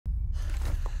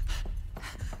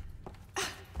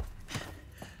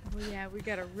Yeah, we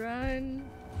gotta run.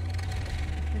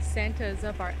 Santa is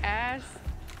up our ass.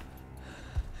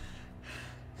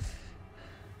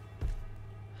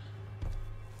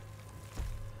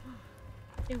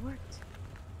 It worked.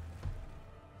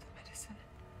 The medicine.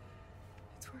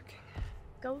 It's working.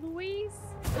 Go, Louise.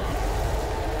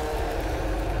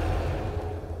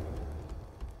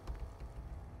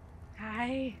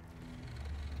 Hi.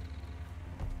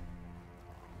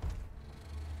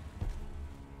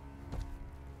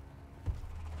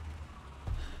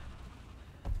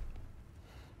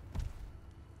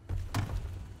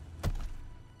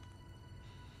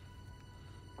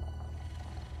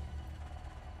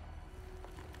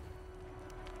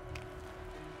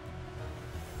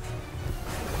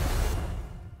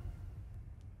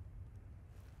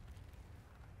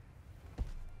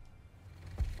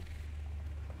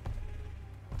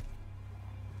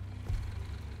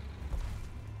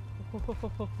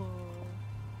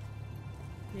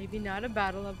 Maybe not a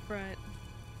battle up front.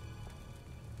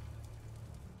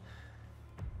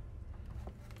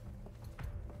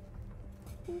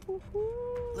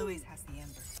 Louis has the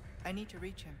Amber. I need to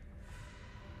reach him.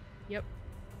 Yep.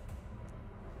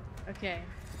 Okay.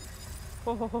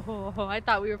 I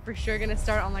thought we were for sure gonna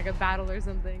start on like a battle or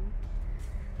something.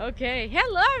 Okay,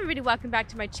 hello everybody, welcome back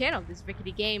to my channel. This is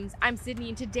RicketyGames. I'm Sydney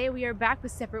and today we are back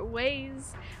with Separate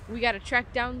Ways. We gotta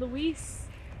track down Luis.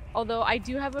 Although I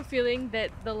do have a feeling that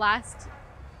the last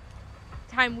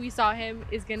time we saw him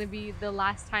is gonna be the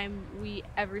last time we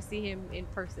ever see him in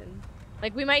person.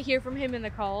 Like, we might hear from him in the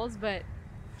calls, but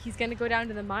he's gonna go down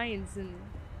to the mines and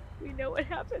we know what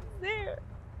happens there.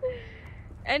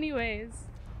 Anyways,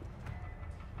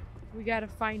 we gotta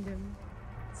find him.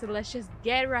 So let's just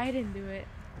get right into it.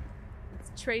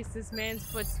 Let's trace this man's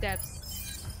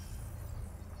footsteps.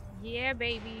 Yeah,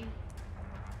 baby.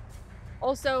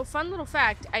 Also, fun little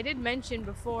fact, I did mention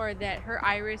before that her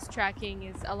iris tracking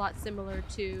is a lot similar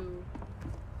to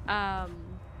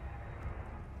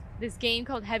this game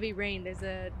called Heavy Rain. There's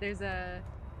a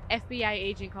FBI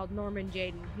agent called Norman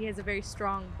Jayden. He has a very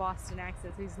strong Boston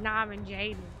accent, so he's Norman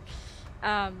Jayden.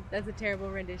 That's a terrible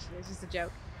rendition, it's just a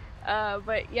joke.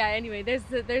 But yeah, anyway, there's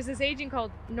this agent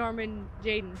called Norman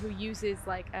Jayden who uses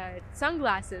like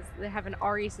sunglasses that have an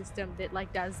RE system that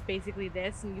like does basically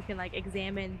this, and you can like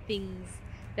examine things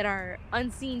that are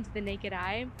unseen to the naked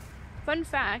eye. Fun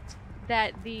fact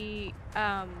that the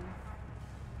I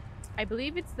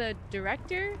believe it's the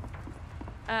director,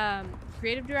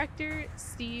 creative director,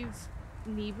 Steve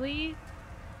Neebly.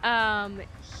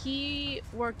 He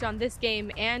worked on this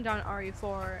game and on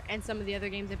RE4 and some of the other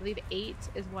games, I believe 8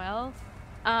 as well.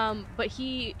 But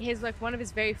his like one of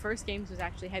his very first games was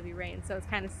actually Heavy Rain, so it's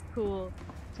kind of cool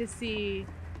to see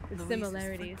the Louise's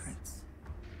similarities. footprints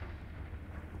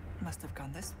must have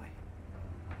gone this way.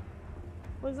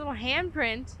 Well, his little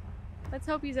handprint. Let's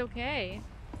hope he's okay.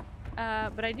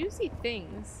 But I do see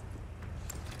things.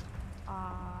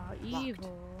 Ah,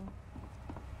 evil.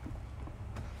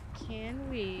 Can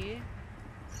we?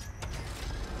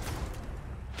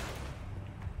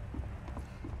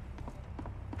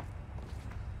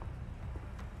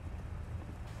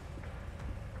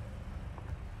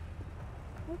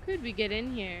 What could we get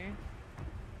in here?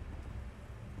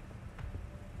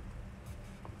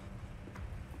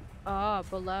 Oh,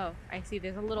 below. I see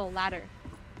there's a little ladder.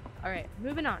 Alright,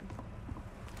 moving on.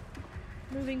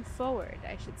 Moving forward,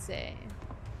 I should say.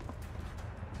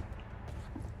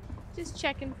 Just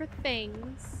checking for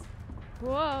things.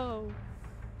 Whoa.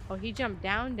 Oh, he jumped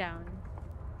down.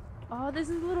 Oh, this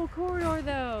is a little corridor,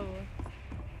 though.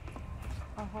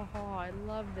 Oh, I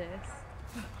love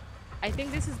this. I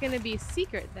think this is going to be a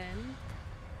secret, then.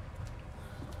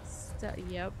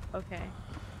 Yep, okay.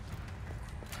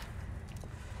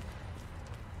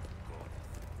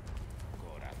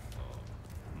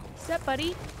 What's up,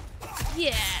 buddy?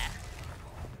 Yeah!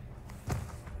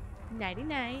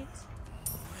 Nighty-night.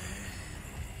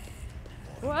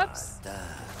 Whoops.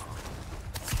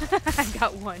 I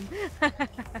got one.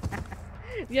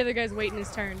 The other guy's waiting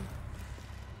his turn.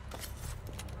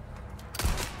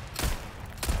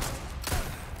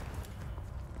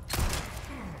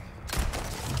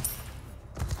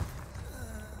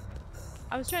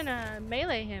 I was trying to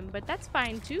melee him, but that's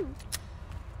fine too.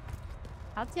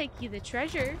 I'll take you the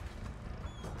treasure.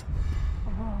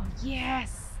 Oh,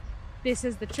 yes! This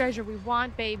is the treasure we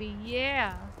want, baby.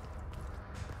 Yeah!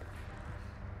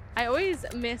 I always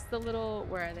miss the little,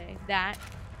 where are they?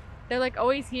 They're like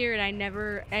always here and I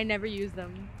never use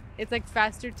them. It's like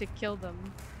faster to kill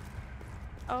them.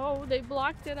 Oh, they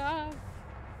blocked it off.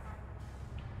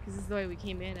 Because this is the way we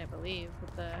came in, I believe,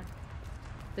 with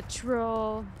the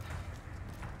troll.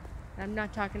 I'm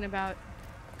not talking about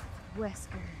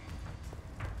Wesker.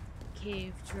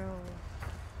 cave troll.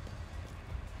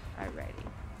 Alrighty.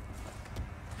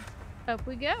 Up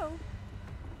we go.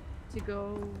 To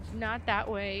go not that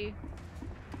way.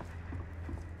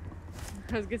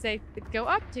 I was gonna say go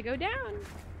up to go down.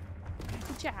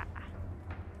 Cha.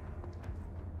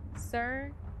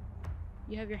 Sir,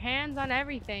 you have your hands on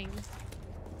everything.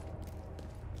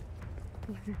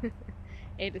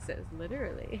 Ada says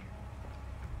literally.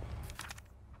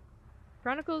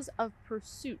 Chronicles of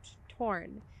Pursuit,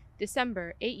 Torn.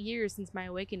 December, 8 years since my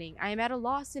awakening. I am at a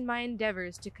loss in my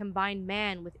endeavors to combine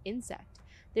man with insect.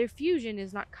 Their fusion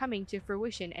is not coming to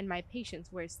fruition, and my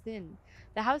patience wears thin.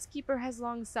 The housekeeper has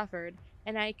long suffered,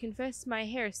 and I confess my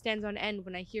hair stands on end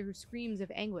when I hear her screams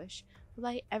of anguish. Will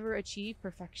I ever achieve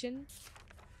perfection?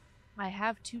 I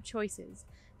have two choices.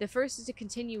 The first is to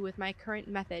continue with my current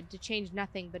method, to change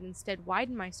nothing, but instead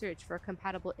widen my search for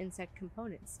compatible insect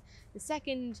components. The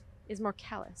second is more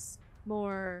callous,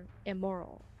 more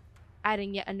immoral,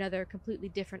 adding yet another completely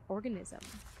different organism.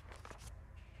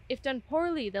 If done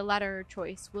poorly, the latter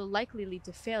choice will likely lead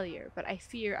to failure, but I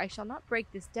fear I shall not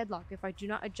break this deadlock if I do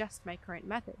not adjust my current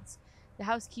methods. The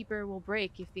housekeeper will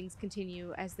break if things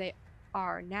continue as they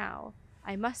are now.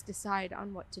 I must decide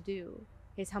on what to do.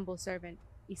 His humble servant,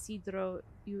 Isidro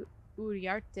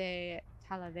Uriarte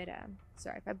Talavera.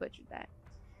 Sorry if I butchered that.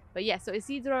 But yeah, so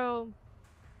Isidro,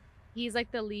 he's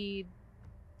like the lead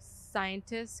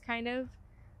scientist, kind of.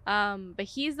 But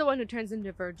he's the one who turns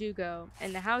into Verdugo,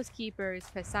 and the housekeeper is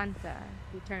Pesanta,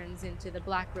 who turns into the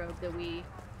black robe that we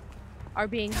are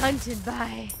being hunted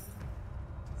by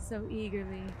so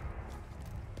eagerly.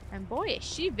 And boy, is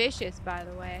she vicious, by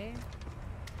the way.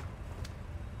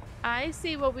 I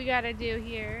see what we gotta do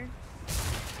here.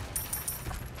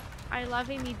 I love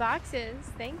me boxes.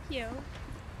 Thank you.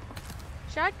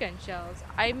 Shotgun shells.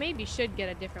 I maybe should get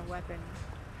a different weapon.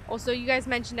 Also, you guys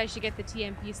mentioned I should get the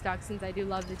TMP stock since I do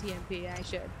love the TMP. I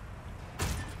should.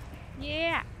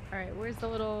 Yeah. Alright, where's the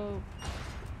little...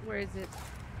 Where is it?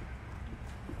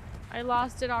 I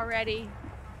lost it already.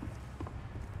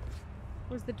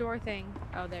 Where's the door thing?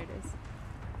 Oh, there it is.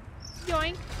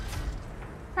 Yoink.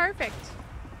 Perfect.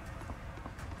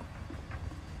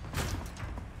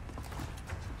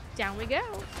 Down we go.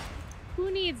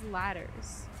 Who needs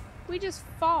ladders? We just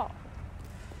fall.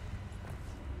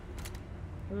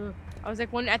 Ugh. I was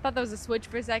like, I thought that was a switch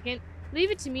for a second.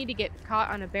 Leave it to me to get caught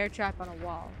on a bear trap on a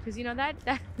wall, because you know that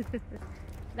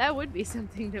that would be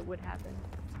something that would happen.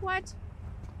 What?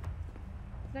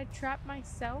 Did I trap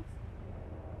myself?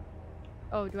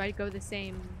 Oh, do I go the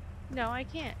same? No, I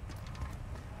can't.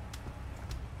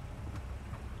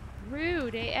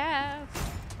 Rude AF.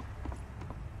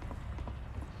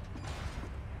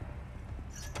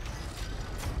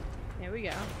 There we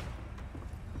go.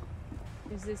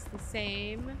 Is this the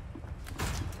same?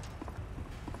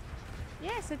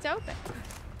 Yes, it's open.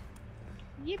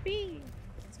 Yippee!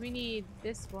 So we need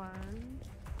this one.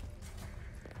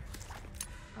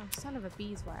 Oh, son of a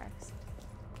beeswax.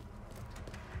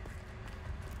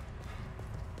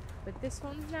 But this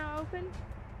one's now open?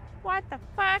 What the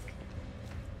fuck?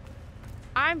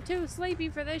 I'm too sleepy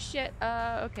for this shit.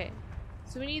 Okay.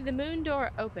 So we need the moon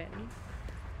door open.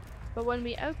 But when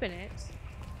we open it,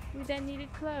 we then need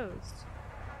it closed.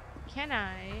 Can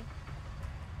I?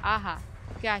 Aha.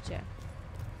 Gotcha.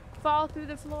 Fall through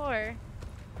the floor.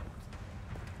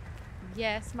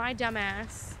 Yes, my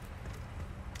dumbass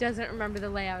doesn't remember the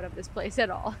layout of this place at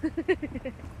all.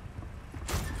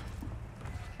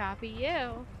 Copy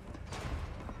you.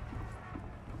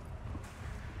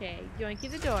 Okay, yoinky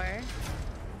the door.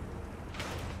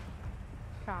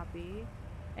 Copy.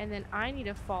 And then I need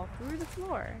to fall through the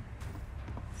floor.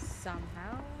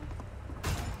 Somehow.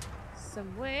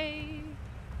 Some way.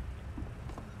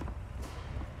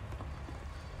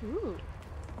 Ooh.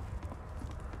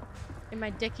 In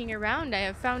my dicking around, I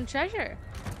have found treasure.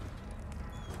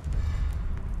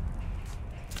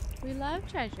 We love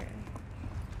treasure.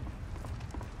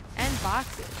 And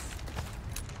boxes.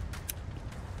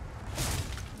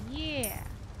 Yeah.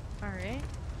 Alright.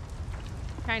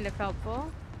 Kind of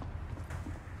helpful.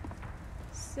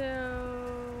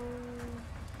 So...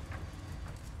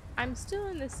 I'm still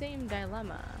in the same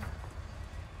dilemma.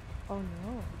 Oh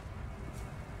no.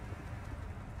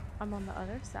 I'm on the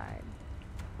other side.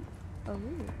 Oh.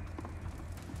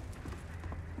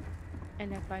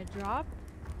 And if I drop...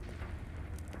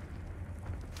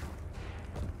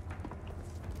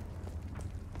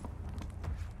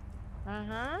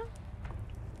 Uh-huh.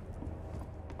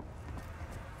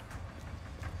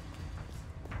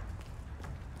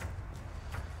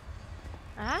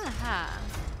 Aha.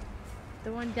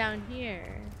 The one down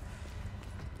here.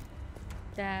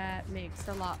 That makes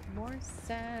a lot more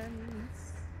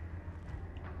sense.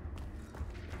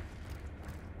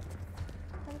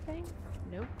 anything?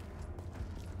 Nope.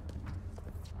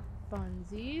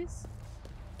 Funsies.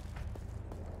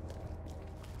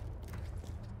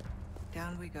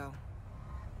 Down we go.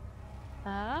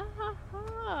 Oh.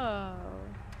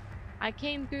 I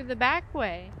came through the back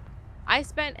way. I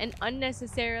spent an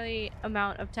unnecessarily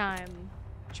amount of time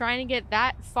trying to get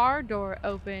that far door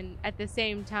open at the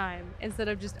same time instead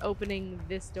of just opening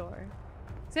this door.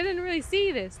 So I didn't really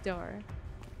see this door.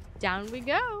 Down we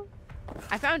go.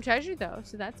 I found treasure though,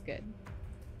 so that's good.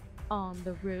 On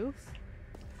the roof.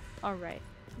 Alright.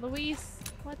 Luis,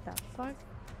 what the fuck?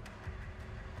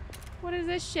 What is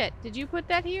this shit? Did you put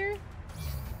that here?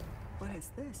 What is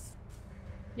this?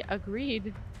 Yeah,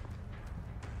 agreed.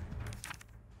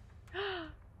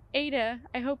 Ada,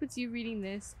 I hope it's you reading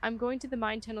this. I'm going to the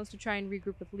mine tunnels to try and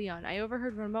regroup with Leon. I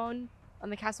overheard Ramon on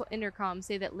the castle intercom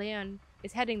say that Leon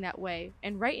is heading that way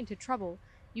and right into trouble.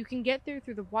 You can get there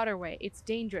through the waterway. It's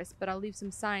dangerous, but I'll leave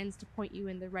some signs to point you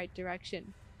in the right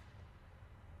direction.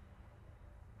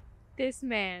 This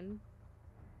man.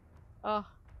 Oh.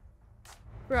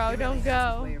 Bro, don't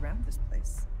go. Way around this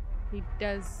place. He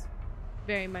does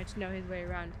very much know his way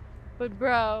around. But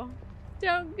bro,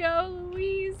 don't go,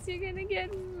 Luis. You're gonna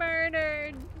get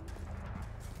murdered.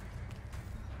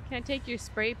 Can I take your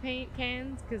spray paint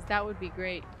cans? Because that would be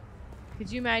great.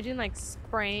 Could you imagine like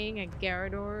spraying a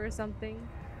Ganados or something?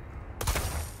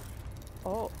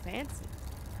 Oh, fancy.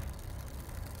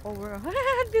 Oh, we're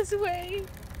this way.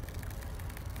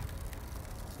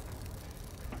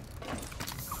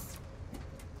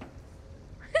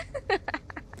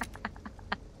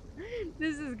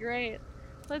 This is great.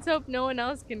 Let's hope no one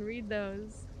else can read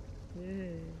those.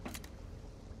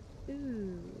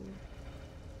 Ooh.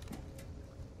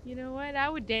 You know what? I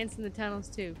would dance in the tunnels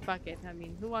too. Fuck it. I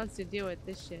mean, who wants to deal with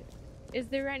this shit? Is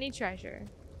there any treasure?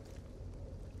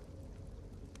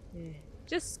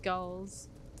 Just skulls.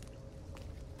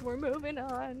 We're moving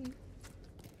on.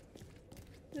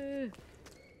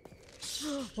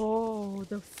 Oh,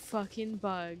 the fucking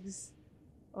bugs.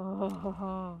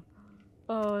 Oh,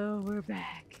 we're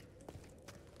back.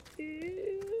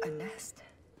 A nest.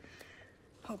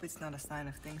 Hope it's not a sign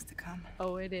of things to come.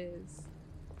 Oh, it is.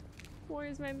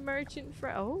 Where's my merchant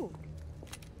friend? Oh,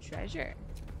 treasure.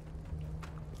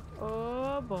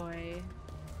 Oh boy.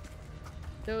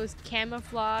 Those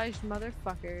camouflaged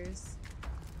motherfuckers.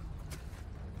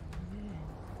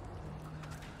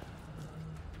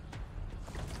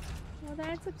 Well,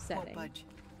 that's upsetting. Won't budge.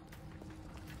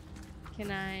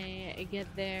 Can I get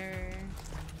there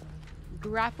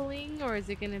grappling, or is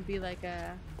it gonna be like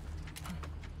a...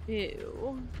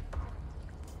 Ew.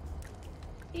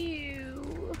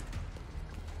 Ew.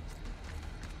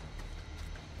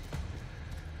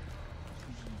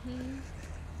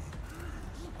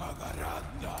 Oh,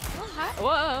 hi.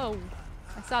 Whoa!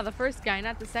 I saw the first guy,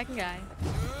 not the second guy.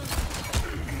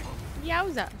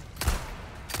 Yowza.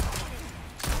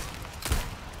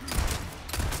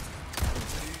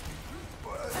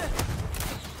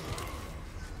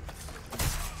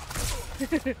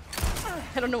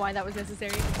 I don't know why that was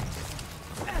necessary.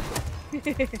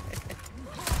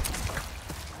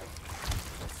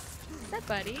 What's up,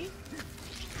 buddy?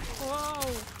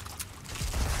 Whoa.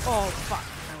 Oh, fuck.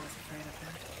 I was afraid of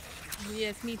that.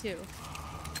 Yes, me too.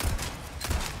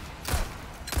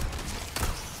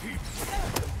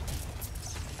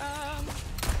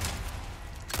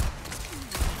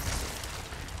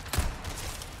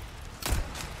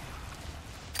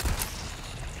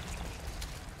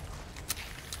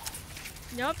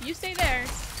 Nope, you stay there.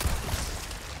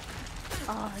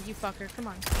 Oh, you fucker. Come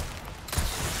on.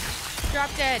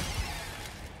 Drop dead.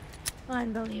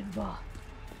 Unbelievable.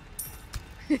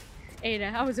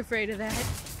 Ada, I was afraid of that.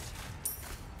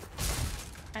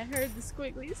 I heard the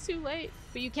squigglies too late.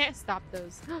 But you can't stop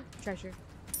those. Treasure.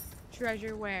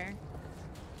 Treasure where?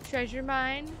 Treasure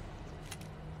mine?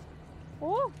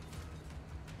 Oh!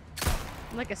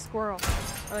 I'm like a squirrel.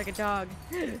 Or like a dog.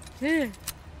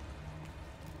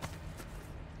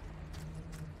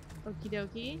 Okie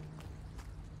dokie.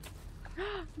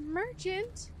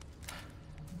 Merchant!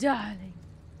 Darling.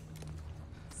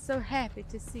 So happy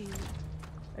to see you.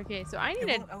 Okay, so I need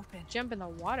to jump in the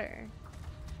water.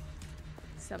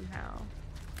 Somehow.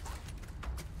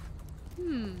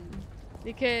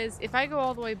 Because if I go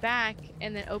all the way back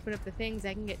and then open up the things,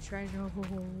 I can get treasure.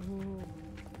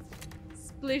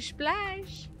 Splish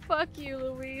splash! Fuck you,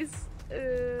 Luis.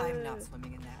 I'm not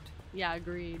swimming in that. Yeah,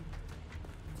 agreed.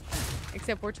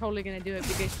 Except we're totally gonna do it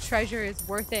because treasure is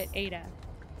worth it, Ada.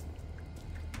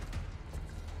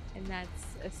 And that's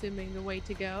assuming the way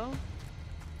to go.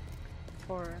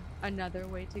 Or another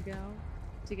way to go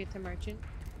to get to merchant.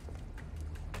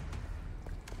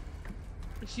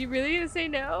 Is she really gonna say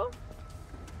no?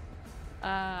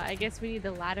 I guess we need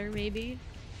the ladder, maybe.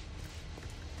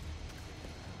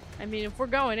 I mean, if we're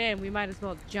going in, we might as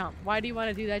well jump. Why do you want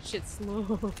to do that shit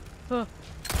slow? Nope.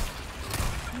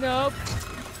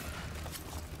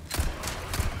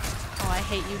 Oh, I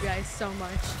hate you guys so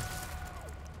much.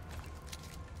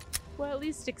 Well, at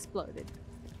least exploded.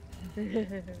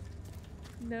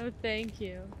 No, thank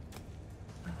you.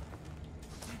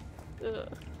 Ugh.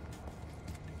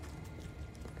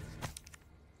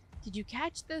 Did you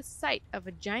catch the sight of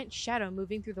a giant shadow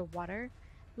moving through the water?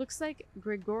 Looks like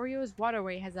Gregorio's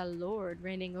waterway has a lord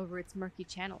reigning over its murky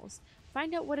channels.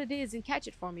 Find out what it is and catch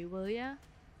it for me, will ya?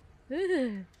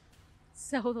 Ugh.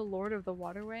 So the lord of the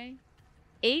waterway?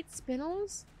 8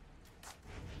 spinels?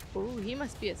 Ooh, he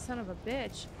must be a son of a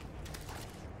bitch.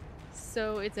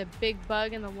 So it's a big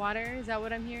bug in the water? Is that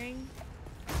what I'm hearing?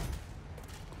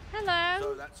 Hello!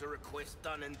 So that's a request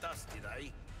done and dusted, eh?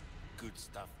 Good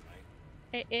stuff,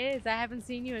 mate. It is. I haven't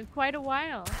seen you in quite a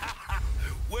while.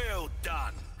 Well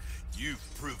done. You've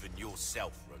proven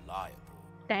yourself reliable.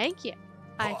 Thank you.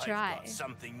 I I've try. got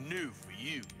something new for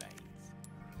you, mate.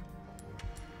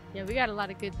 Yeah, we got a lot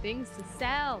of good things to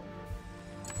sell.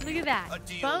 Look at that. A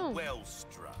deal Boom. well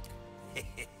struck.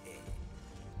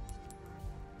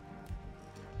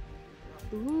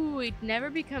 Ooh, it never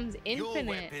becomes Your infinite.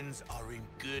 weapons are in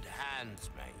good hands,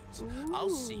 mate. Ooh. I'll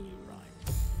see you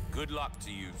right. Good luck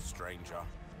to you, stranger.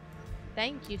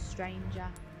 Thank you, stranger.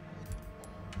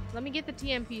 Let me get the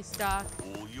TMP stock.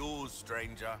 All yours,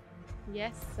 stranger.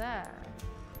 Yes, sir.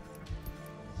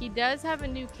 He does have a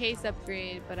new case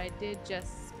upgrade, but I did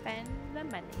just spend the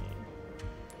money.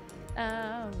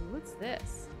 What's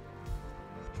this?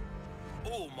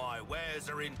 All my wares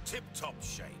are in tip-top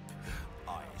shape,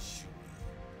 I assure you.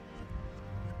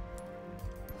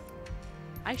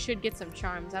 I should get some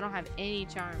charms. I don't have any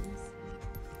charms.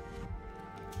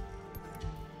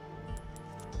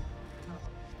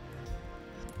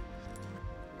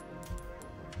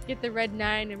 Get the red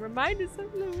 9 and remind us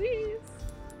of Louise.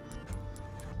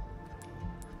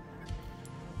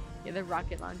 Yeah, the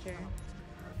rocket launcher.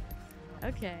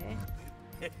 Okay.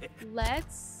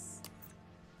 Let's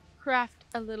craft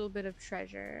a little bit of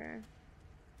treasure.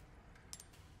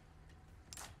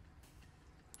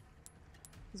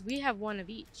 Because we have one of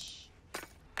each.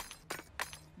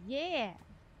 Yeah.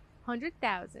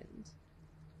 100,000.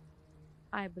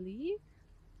 I believe.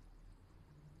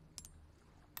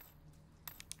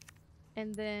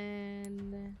 And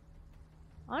then...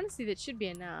 honestly, that should be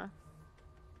enough.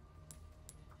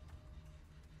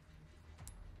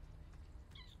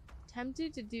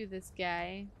 Tempted to do this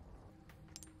guy.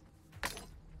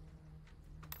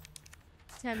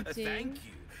 Tempting. Thank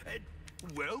you.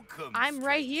 Welcome. I'm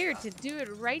right here stranger. to do it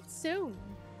right soon.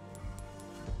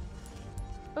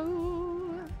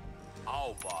 Ooh.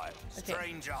 I'll buy it, Okay.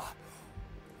 stranger.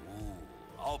 Ooh,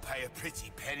 I'll pay a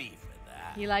pretty penny for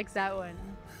that. He likes that one.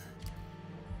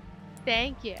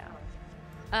 Thank you.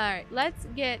 Alright, let's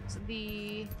get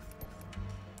the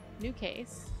new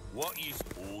case. What is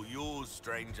all yours,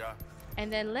 stranger?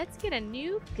 And then let's get a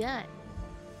new gun.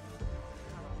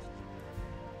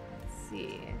 Let's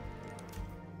see.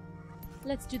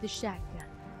 Let's do the shotgun.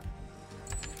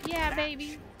 Yeah, That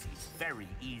baby. short is very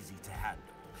easy to handle.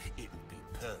 It would be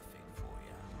perfect for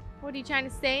you. What are you trying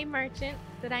to say, merchant?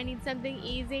 That I need something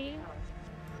easy?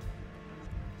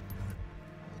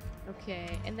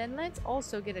 Okay, and then let's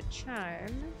also get a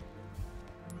charm.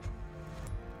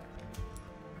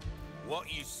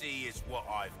 What you see is what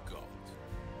I've got.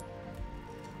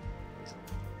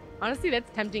 Honestly,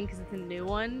 that's tempting because it's a new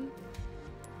one.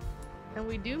 And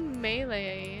we do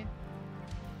melee.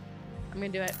 I'm gonna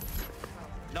do it.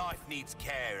 Knife needs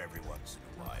care every once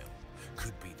in a while.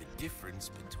 Could be the difference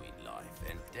between life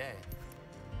and death.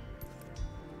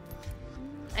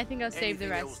 I think I'll save the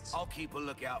Anything rest. else, I'll keep a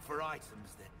lookout for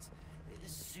items that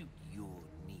suit your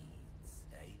needs,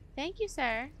 eh? Thank you,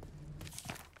 sir.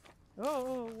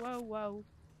 Oh, whoa, whoa.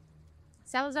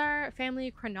 Salazar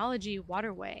Family Chronology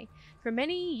Waterway. For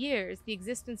many years, the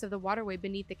existence of the waterway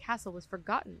beneath the castle was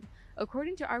forgotten.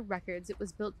 According to our records, it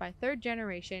was built by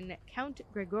third-generation Count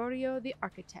Gregorio the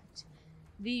Architect.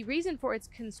 The reason for its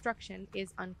construction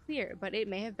is unclear, but it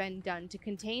may have been done to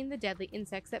contain the deadly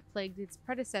insects that plagued its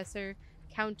predecessor,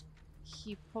 Count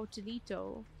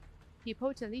Hippolyto.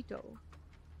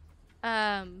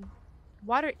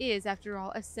 Water is, after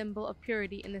all, a symbol of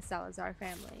purity in the Salazar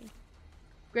family.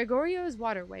 Gregorio's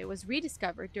waterway was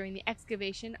rediscovered during the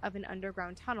excavation of an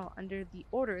underground tunnel under the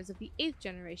orders of the 8th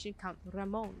generation Count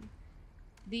Ramon.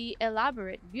 The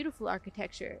elaborate, beautiful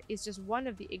architecture is just one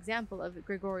of the examples of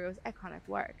Gregorio's iconic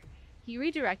work. He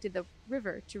redirected the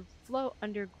river to flow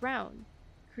underground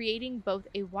creating both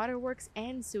a waterworks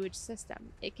and sewage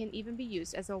system. It can even be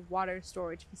used as a water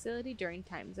storage facility during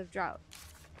times of drought.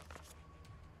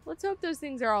 Let's hope those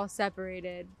things are all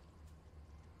separated.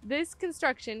 This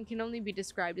construction can only be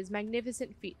described as a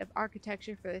magnificent feat of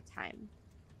architecture for the time,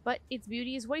 but its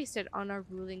beauty is wasted on our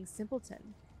ruling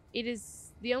simpleton. It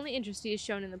is the only interest he has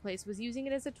shown in the place was using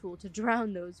it as a tool to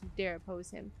drown those who dare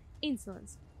oppose him.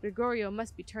 Insolence. Gregorio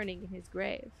must be turning in his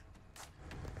grave.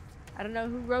 I don't know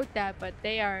who wrote that, but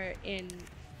they are in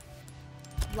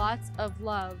lots of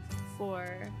love for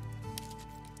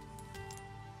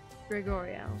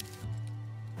Gregorio.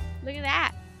 Look at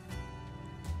that.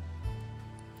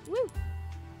 Woo!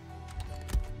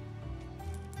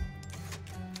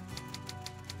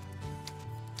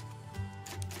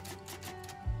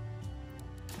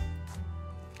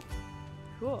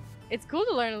 Cool. It's cool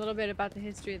to learn a little bit about the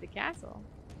history of the castle.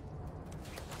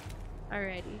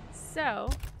 Alrighty, so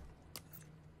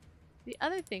the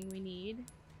other thing we need,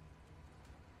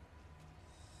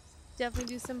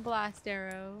 definitely do some blast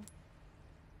arrow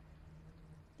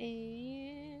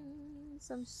and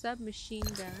some submachine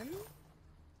gun.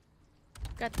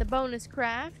 Got the bonus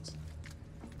craft.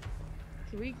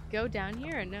 Can we go down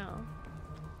here or no?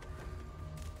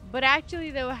 But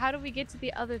actually though, how do we get to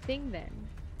the other thing then?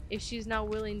 If she's not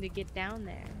willing to get down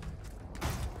there.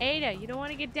 Ada, you don't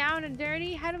want to get down and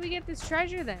dirty? How do we get this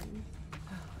treasure then?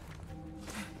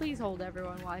 Please hold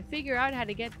everyone while I figure out how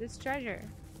to get this treasure.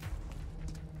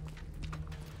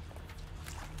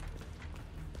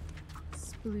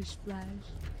 Splish splash.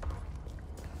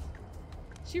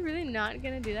 Is she really not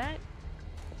gonna do that?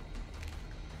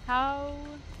 How?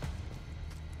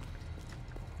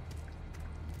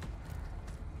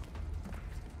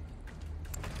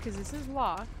 Because this is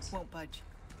locked. Won't budge.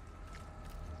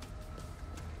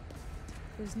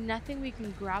 There's nothing we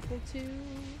can grapple to.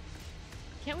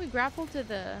 Can't we grapple to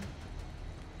the...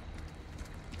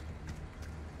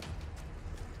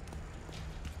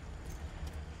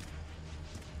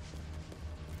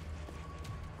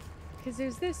 Because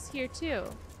there's this here too.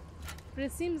 But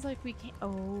it seems like we can't...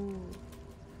 Oh.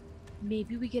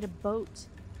 Maybe we get a boat.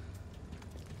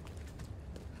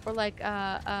 Or like,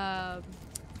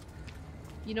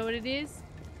 you know what it is?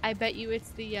 I bet you it's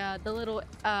the little,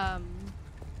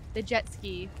 the jet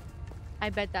ski.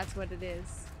 I bet that's what it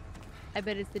is. I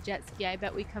bet it's the jet ski. I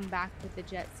bet we come back with the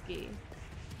jet ski.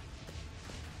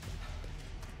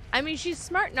 I mean, she's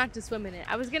smart not to swim in it.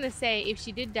 I was gonna say, if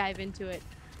she did dive into it,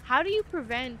 how do you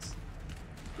prevent...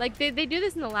 Like, they do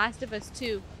this in The Last of Us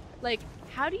too. Like,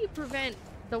 how do you prevent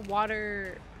the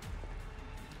water...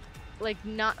 Like,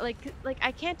 not... Like,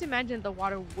 I can't imagine the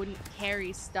water wouldn't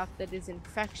carry stuff that is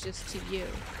infectious to you.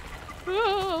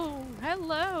 Oh,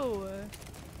 hello!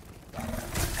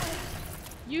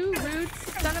 You rude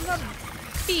son of a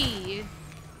bee!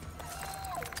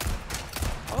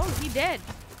 Oh, he dead.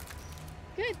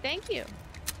 Good, thank you.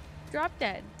 Drop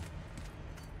dead.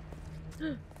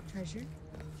 Treasure?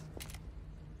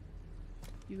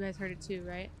 You guys heard it too,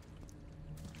 right?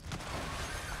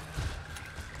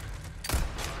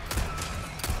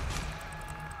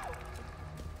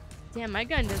 Damn, my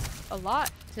gun does a lot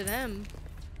to them.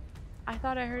 I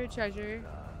thought I heard a treasure.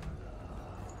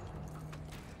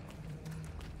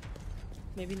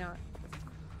 Maybe not.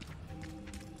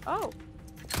 Oh!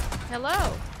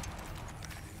 Hello!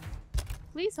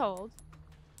 Please hold.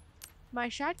 My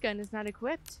shotgun is not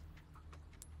equipped.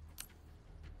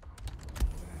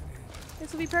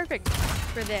 This will be perfect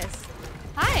for this.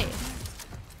 Hi!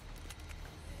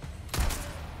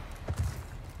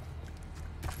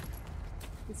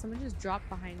 Did someone just drop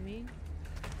behind me?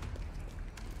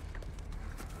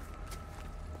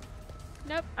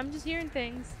 Nope, I'm just hearing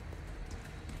things.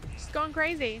 Just going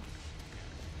crazy.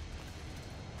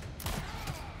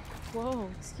 Whoa,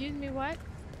 excuse me, what?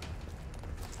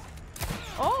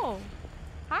 Oh!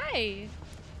 Hi!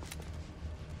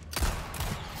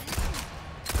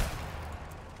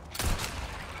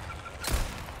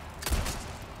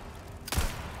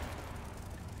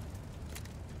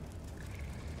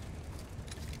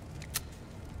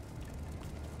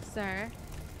 Sir.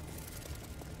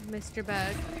 Mr.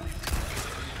 Bug.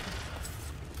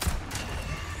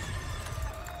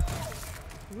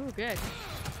 Ooh, good.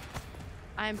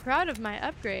 I'm proud of my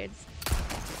upgrades.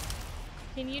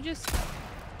 Can you just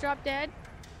drop dead?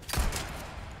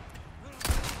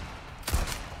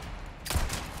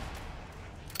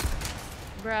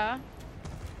 Bruh.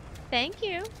 Thank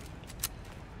you.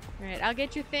 Alright, I'll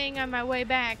get your thing on my way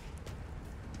back.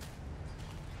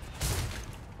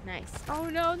 Nice. Oh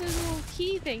no, there's a little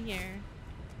key thing here.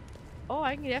 Oh,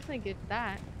 I can definitely get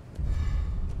that.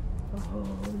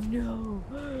 Oh no.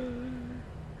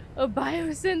 A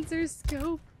biosensor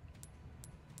scope.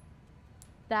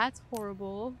 That's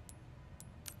horrible.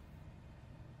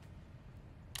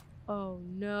 Oh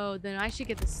no, then I should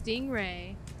get the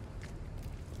stingray.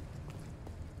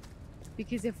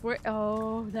 Because if we're...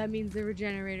 Oh, that means the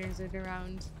regenerators are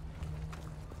around.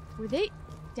 Were they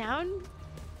down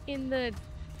in the...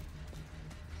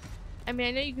 I mean,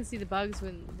 I know you can see the bugs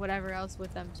when whatever else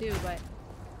with them too, but...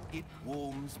 It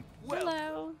warms well.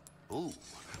 Hello. Ooh,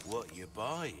 what you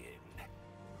buying?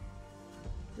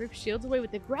 Rip shields away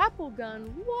with the grapple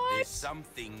gun. What? There's some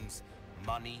things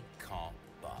money can't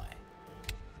buy.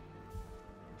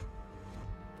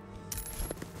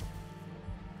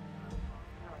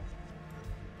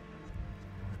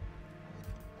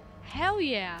 Hell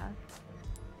yeah.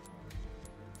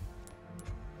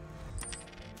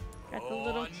 Got the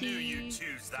little key. I knew you'd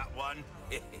choose that one.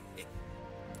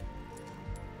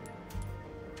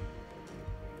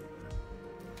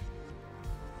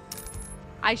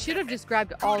 I should have just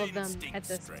grabbed all of them at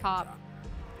this top.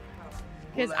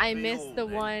 Because I missed the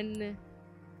one...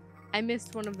 I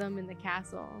missed one of them in the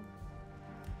castle.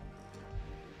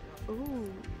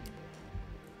 Ooh.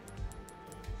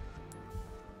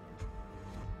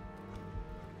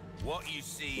 What you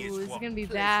see Ooh, is this is what gonna be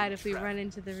bad if we run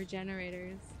into the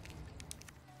regenerators.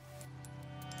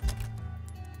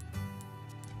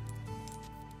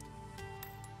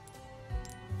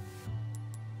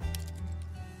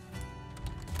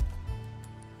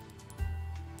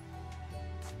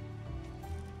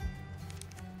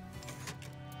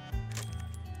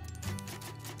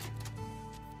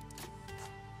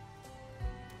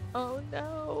 Oh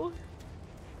no.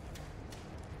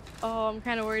 Oh, I'm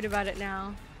kind of worried about it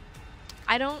now.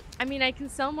 I mean, I can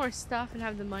sell more stuff and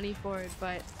have the money for it,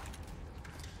 but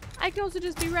I can also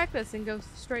just be reckless and go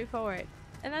straight for it.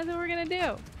 And that's what we're gonna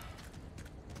do.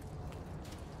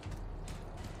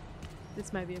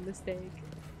 This might be a mistake.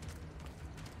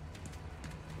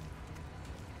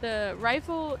 The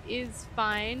rifle is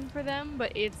fine for them,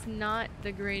 but it's not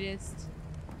the greatest.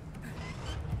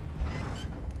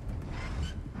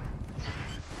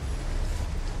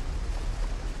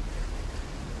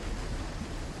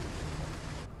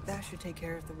 That should take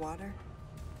care of the water,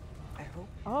 I hope.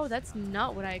 Oh, that's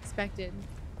not what I expected.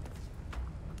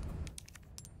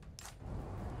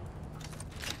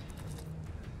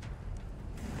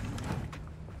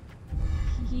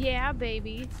 Yeah,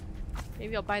 baby.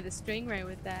 Maybe I'll buy the stingray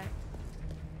with that.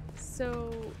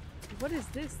 So, what is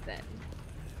this then?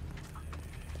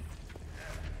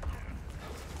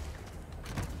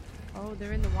 Oh,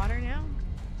 they're in the water now?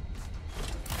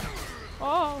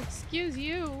 Oh, excuse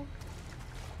you.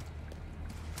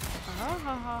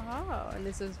 Oh, and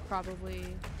this is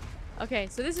probably... Okay,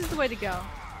 so this is the way to go.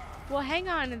 Well, hang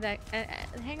on to that.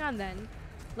 Hang on then.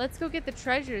 Let's go get the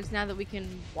treasures now that we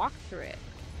can walk through it.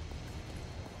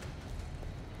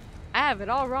 I have it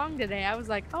all wrong today. I was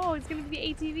like, oh, it's gonna be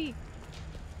the ATV.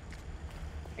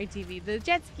 ATV, the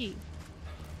jet ski.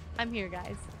 I'm here,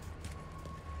 guys.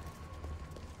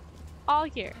 All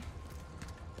here.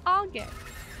 All good.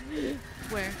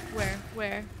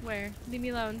 Where? Leave me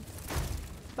alone.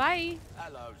 Bye.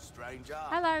 Hello, stranger.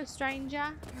 Hello, stranger.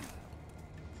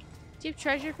 Do you have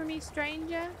treasure for me,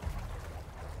 stranger?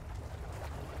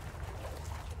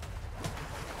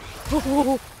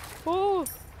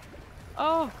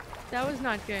 Oh, that was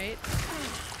not great,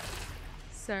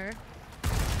 sir.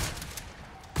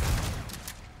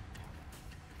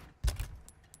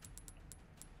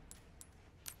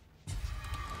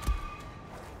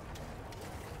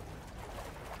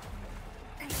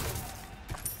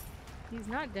 He's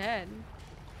not dead.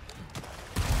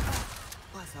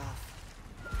 Bless off.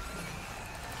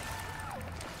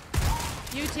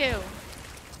 You too.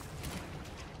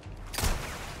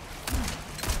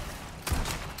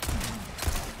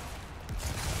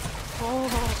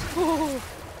 Oh,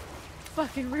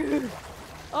 fucking rude.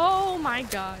 Oh my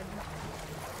god.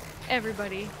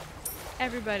 Everybody.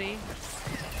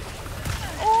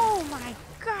 Oh my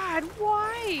god,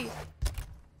 why?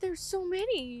 There's so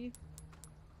many.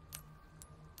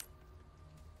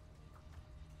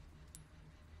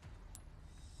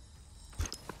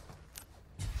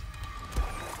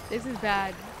 This is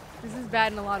bad. This is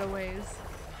bad in a lot of ways.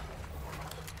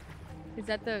 Is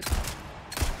that the...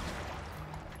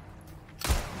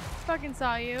 Fucking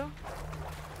saw you.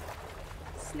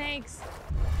 Snakes.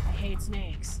 I hate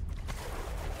snakes.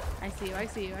 I see you,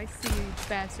 you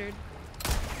bastard.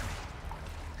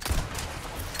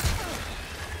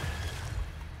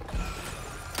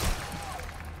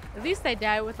 At least I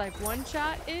died with like one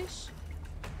shot-ish.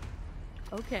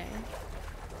 Okay.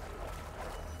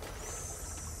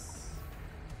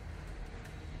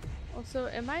 Also,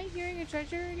 am I hearing a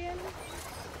treasure again?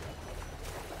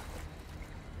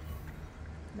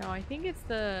 No, I think it's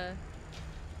the...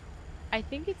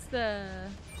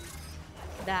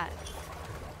 that.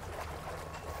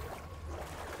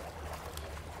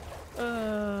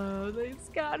 Oh, this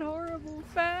got horrible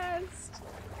fast.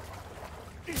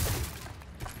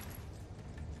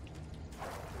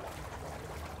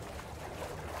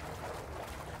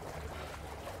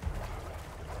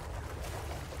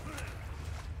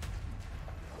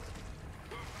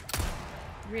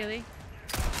 Really?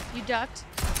 You ducked?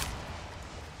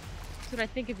 That's what I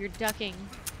think of your ducking.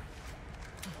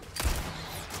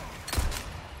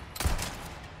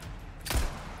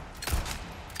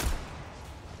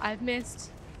 I've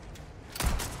missed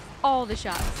all the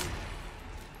shots.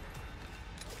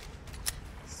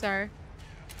 Sir.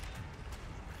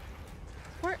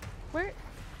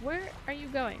 Where are you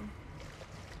going?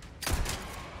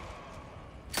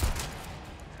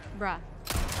 Bruh.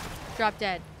 Drop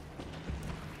dead.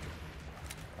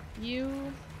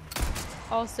 You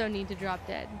also need to drop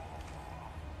dead.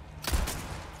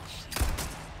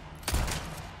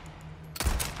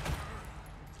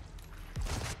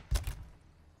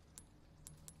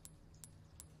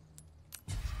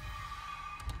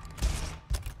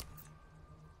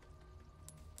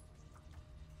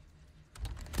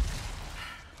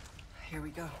 Here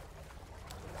we go.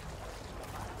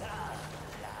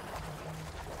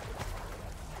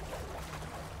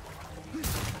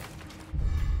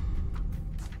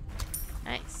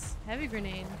 Nice. Heavy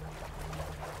grenade.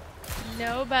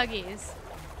 No buggies.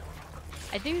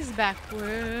 I think this is back.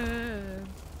 Whoa.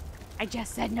 I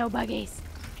just said no buggies.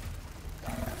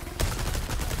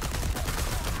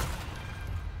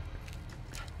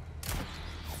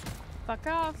 Fuck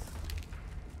off.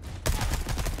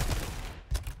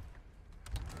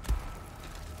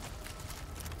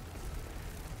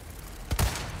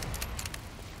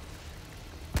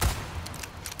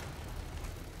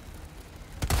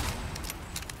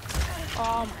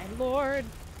 Oh my lord.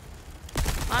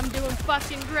 I'm doing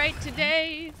fucking great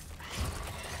today.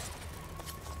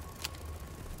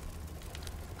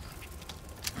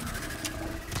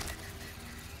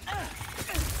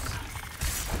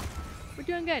 We're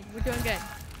doing good. We're doing good.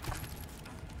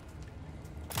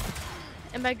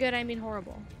 And by good, I mean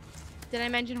horrible. Did I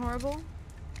mention horrible?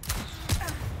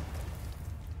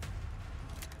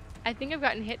 I think I've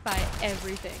gotten hit by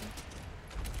everything.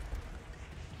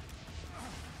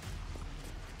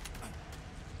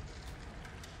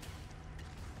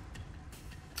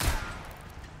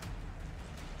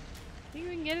 Think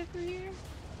we can get it through here?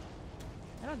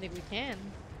 I don't think we can.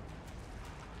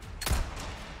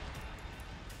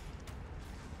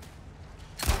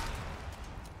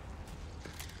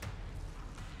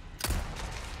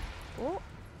 Oh.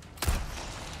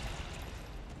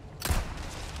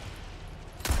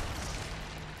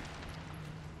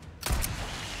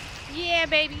 Yeah,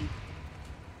 baby.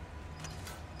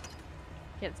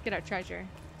 Okay, let's get our treasure.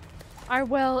 Our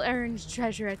well-earned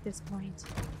treasure at this point.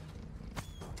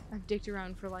 I've dicked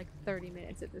around for like 30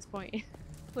 minutes at this point.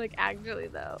 Like, actually,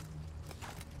 though.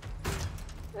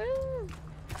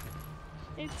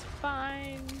 It's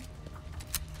fine.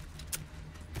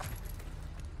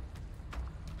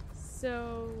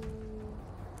 So...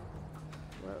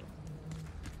 Whoa.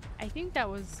 I think that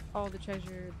was all the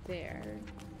treasure there.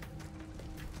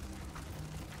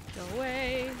 Go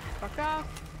away. Fuck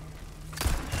off.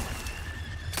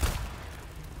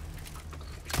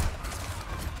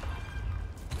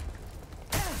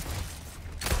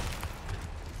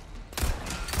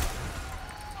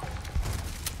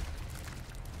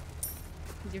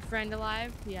 Is your friend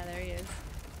alive? Yeah, there he is.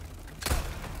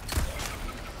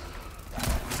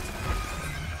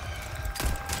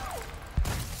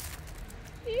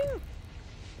 Ew.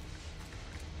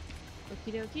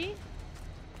 Okie dokie.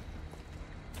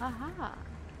 Aha.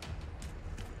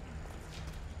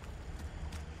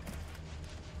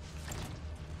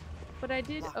 But I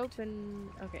did open...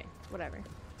 Okay, whatever.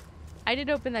 I did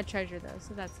open that treasure though,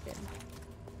 so that's good.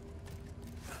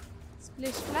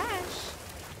 Splish splash.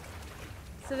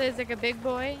 So there's like a big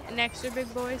boy, an extra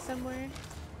big boy somewhere.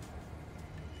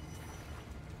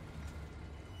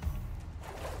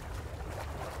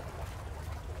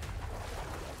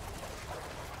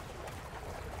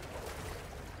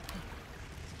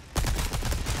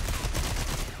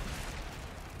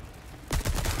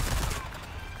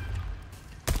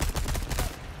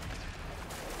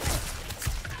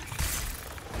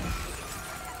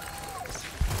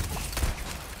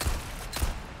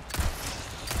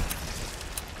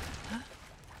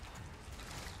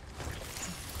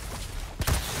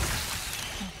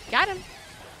 Got him.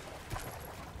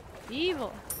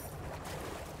 Evil.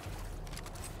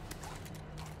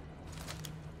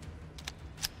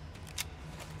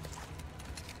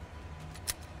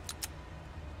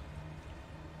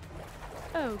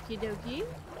 Okie dokie.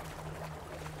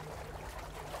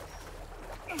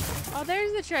 Oh,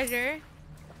 there's the treasure.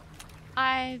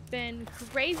 I've been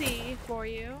crazy for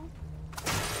you.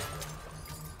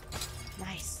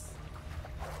 Nice.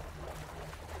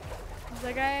 It's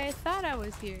like I thought I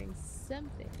was hearing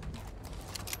something.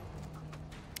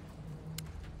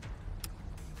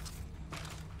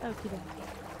 Okie dokie.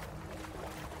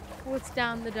 What's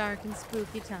down the dark and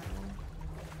spooky tunnel?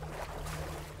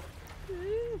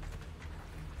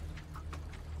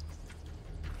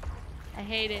 I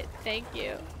hate it. Thank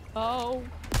you. Oh.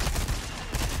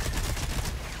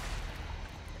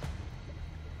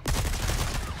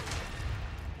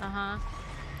 Uh-huh.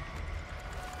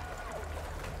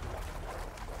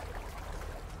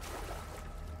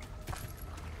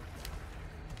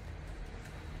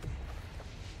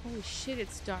 Holy shit,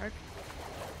 it's dark.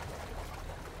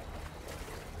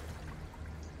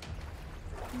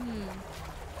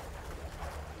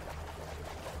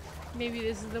 Maybe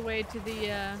this is the way to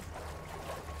the,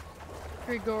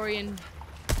 Gregorian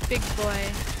big boy.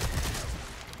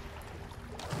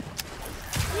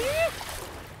 Yeah.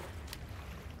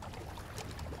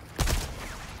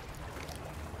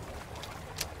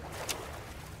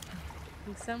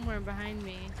 He's somewhere behind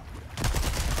me.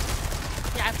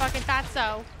 Yeah, I fucking thought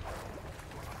so.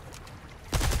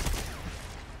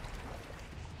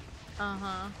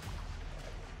 Uh-huh.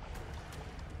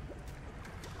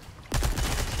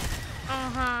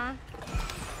 Uh-huh.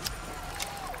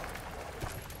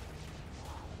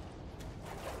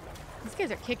 These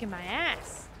guys are kicking my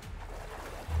ass.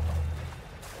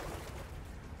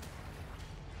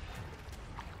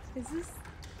 Is this...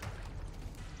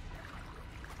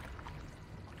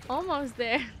 Almost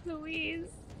there, Louise.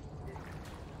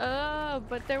 Oh,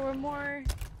 but there were more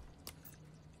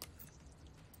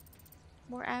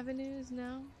avenues,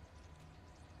 no?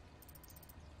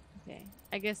 Okay,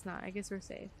 I guess not. I guess we're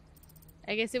safe.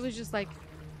 I guess it was just like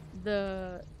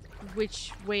the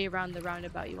which way around the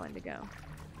roundabout you wanted to go.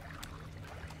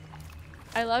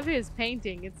 I love his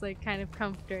painting. It's like kind of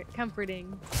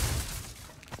comforting.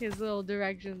 His little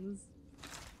directions.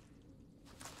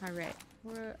 Alright,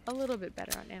 we're a little bit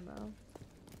better on ammo.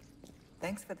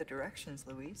 Thanks for the directions,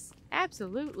 Louise.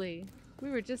 Absolutely.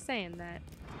 We were just saying that.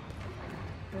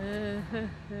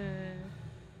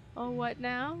 Oh, what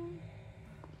now?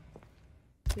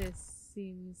 This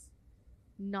seems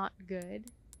not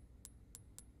good.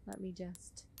 Let me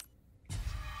just...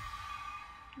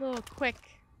 little quick.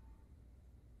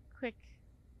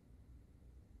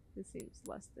 This seems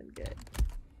less than good.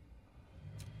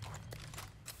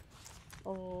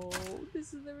 Oh,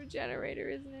 this is the regenerator,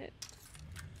 isn't it?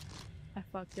 I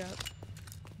fucked up.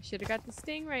 I should have got the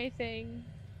stingray thing.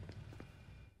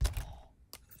 Oh,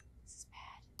 this is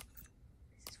bad.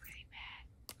 This is really bad.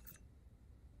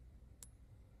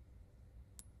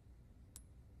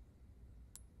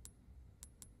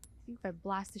 I think if I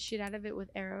blast the shit out of it with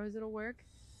arrows, it'll work.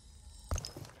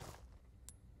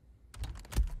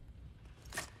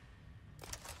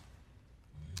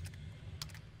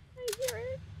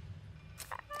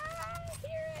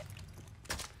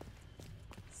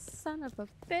 Son of a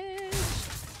bitch.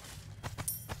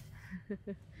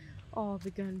 All the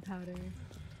gunpowder.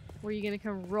 Where are you gonna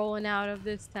come rolling out of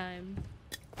this time?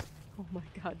 Oh my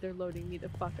god, they're loading me the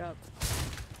fuck up.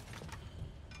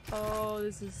 Oh,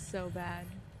 this is so bad.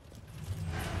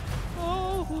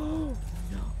 Oh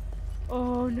no.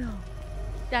 Oh no.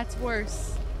 That's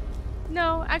worse.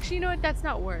 No, actually, you know what? That's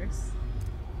not worse.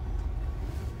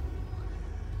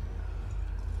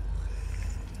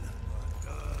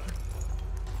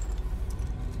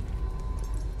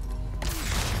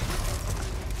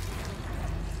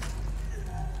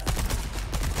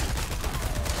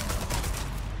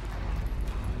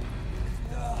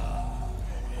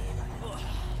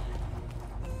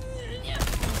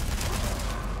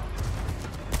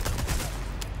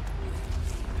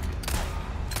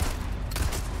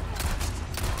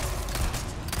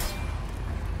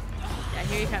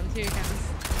 Here he comes.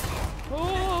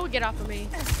 Oh, get off of me.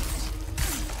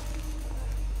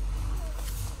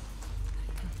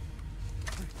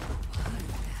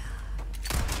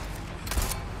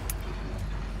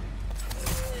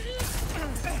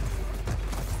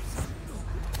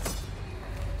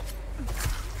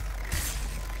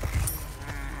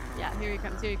 Yeah, here he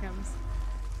comes, here he comes.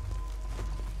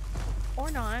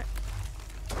 Or not.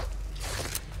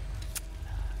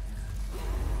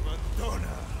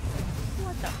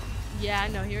 What the? Yeah,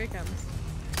 no, here he comes.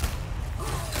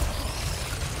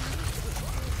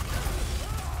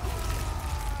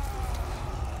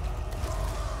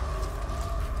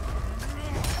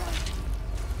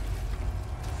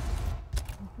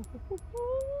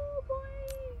 Oh boy.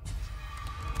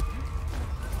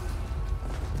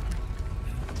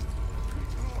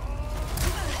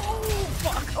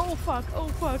 fuck, oh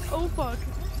fuck, oh fuck.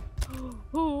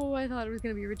 Oh, I thought it was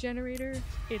gonna be a regenerator.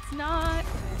 It's not.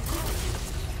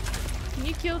 Can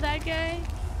you kill that guy?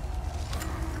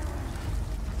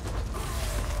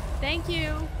 Thank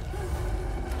you.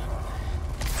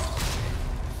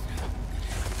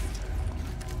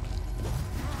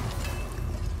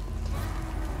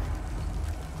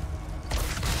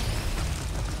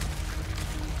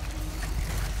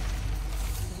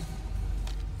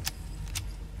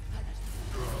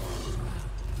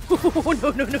 Oh, no,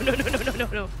 no, no, no, no, no, no, no,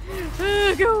 no.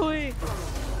 Go away.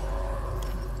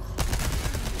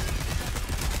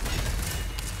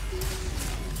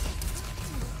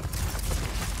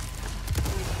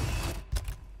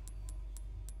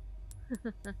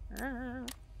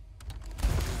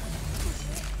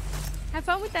 Have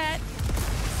fun with that.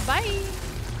 Bye.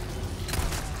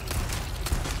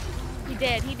 He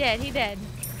dead, he dead, he dead.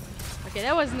 Okay,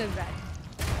 that wasn't as bad.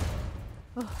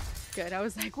 Oh, good. I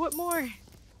was like, what more?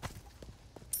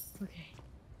 Okay.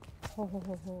 Ho, ho,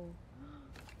 ho, ho.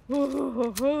 Ho, ho,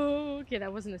 ho, ho. Okay,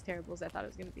 that wasn't as terrible as I thought it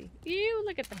was gonna be. Ew,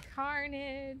 look at the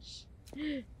carnage.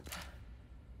 Ew.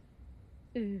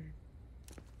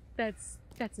 That's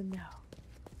a no.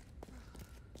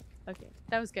 Okay,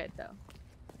 that was good though.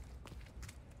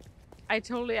 I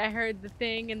heard the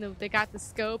thing and they got the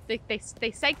scope. They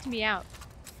psyched me out.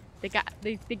 They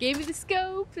gave me the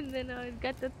scope and then I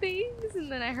got the things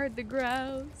and then I heard the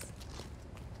growls.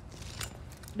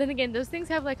 Then again, those things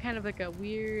have like kind of like a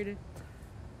weird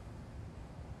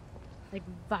like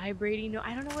vibrating. No,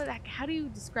 I don't know what that, how do you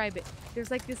describe it?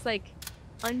 There's like this like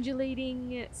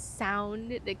undulating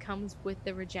sound that comes with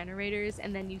the regenerators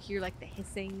and then you hear like the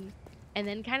hissing and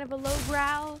then kind of a low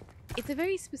growl. It's a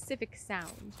very specific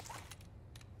sound.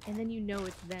 And then you know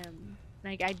it's them.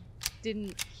 Like I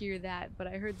didn't hear that, but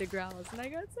I heard the growls and I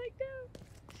got psyched out.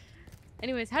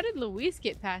 Anyways, how did Luis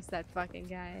get past that fucking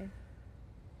guy?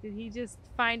 Did he just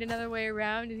find another way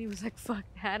around and he was like, fuck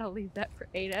that, I'll leave that for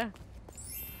Ada?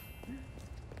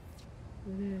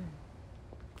 Okay.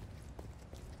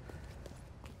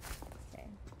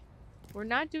 We're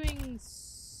not doing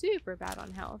super bad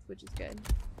on health, which is good.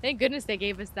 Thank goodness they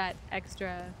gave us that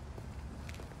extra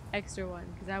one,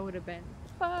 because I would have been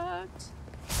fucked.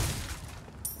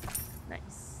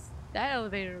 Nice. That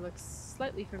elevator looks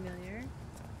slightly familiar.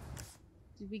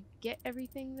 Did we get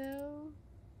everything though?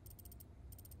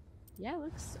 Yeah, it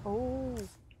looks... Oh,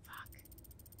 fuck.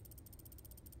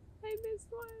 I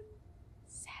missed one.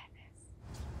 Sadness.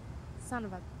 Son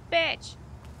of a bitch.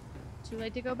 Too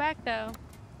late to go back though.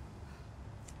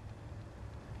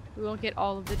 We won't get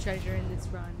all of the treasure in this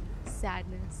run.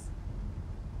 Sadness.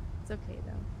 It's okay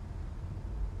though.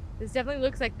 This definitely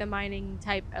looks like the mining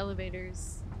type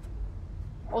elevators.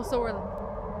 Also, we're...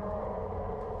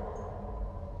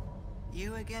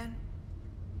 You again?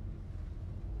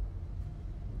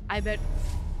 I bet...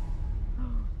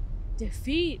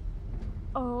 Defeat!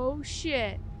 Oh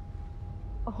shit.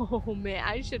 Oh man,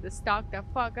 I should have stalked the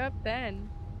fuck up then.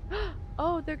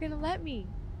 Oh, they're gonna let me.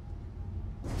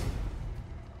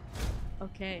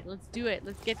 Okay, let's do it.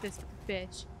 Let's get this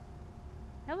bitch.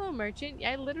 Hello, merchant.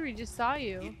 I literally just saw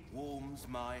you. It warms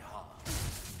my heart. You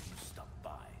stop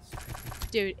by.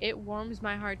 Dude, it warms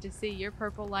my heart to see your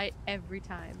purple light every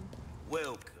time.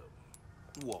 Welcome.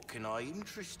 What can I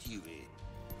interest you in?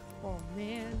 Oh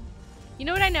man. You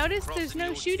know what I noticed? Crossing There's no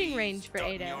your shooting T's, range for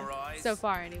dotting Ada. your I's. So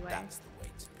far, anyway. That's the way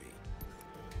to be.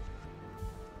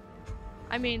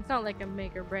 I mean, it's not like a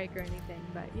make or break or anything,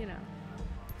 but you know.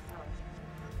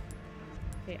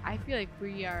 Okay, I feel like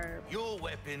we are Your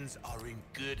weapons are in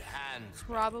good hands.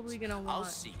 probably mate. gonna want... I'll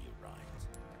see you right.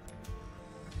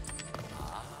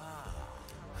 Ah,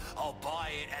 I'll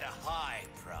buy it at a high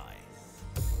price.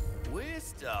 We're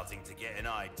starting to get an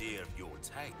idea of your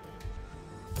taste.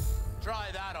 Try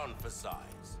that on for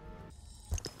size.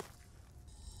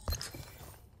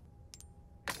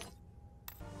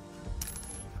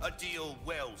 A deal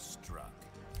well struck.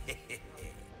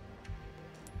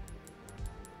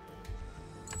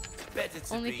 Better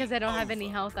to Only be because I don't have any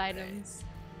health over-prepared. items.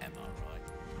 Am I right?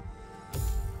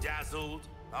 Dazzled,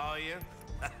 are you?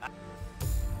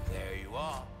 There you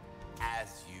are,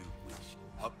 as you wish.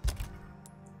 Hup.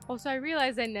 Also, I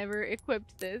realized I never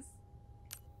equipped this.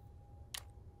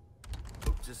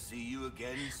 Hope to see you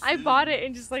again soon. I bought it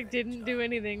and just like didn't do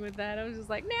anything with that. I was just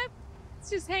like, nah, it's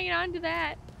just hanging on to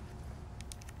that.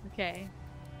 Okay.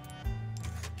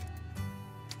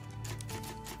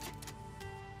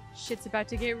 Shit's about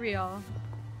to get real.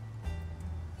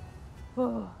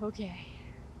 Oh, okay.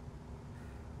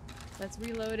 Let's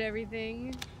reload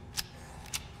everything.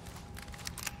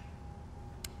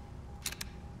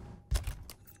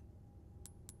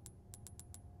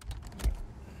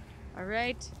 All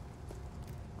right.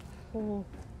 Oh,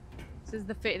 this is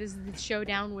the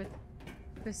showdown with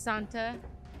PESANTA,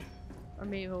 or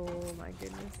maybe. Oh my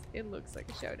goodness, it looks like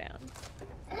a showdown.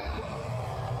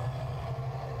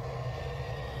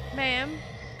 Ma'am.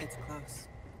 It's close.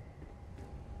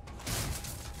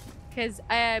 Because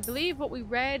I believe what we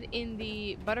read in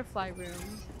the butterfly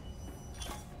room.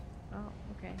 Oh,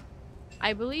 okay.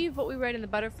 I believe what we read in the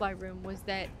butterfly room was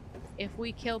that if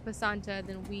we kill PESANTA,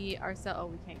 then we ourselves. Oh,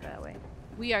 we can't go that way.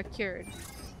 We are cured.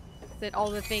 That all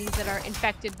the things that are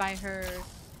infected by her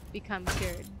become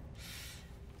cured.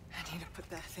 I need to put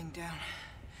that thing down.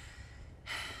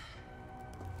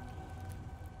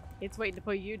 It's waiting to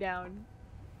put you down.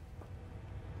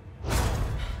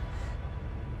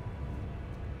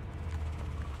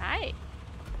 Hi.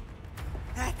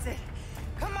 That's it.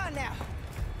 Come on now.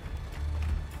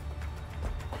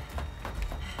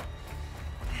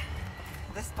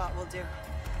 This spot will do.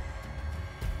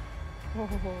 Oh.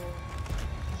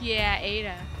 Yeah,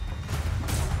 Ada.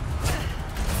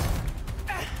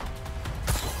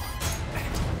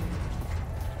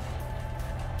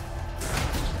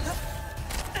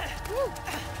 Woo.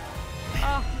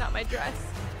 Oh, not my dress.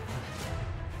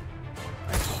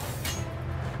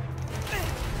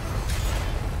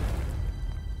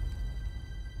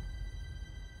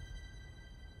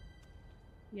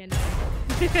 Yeah, no.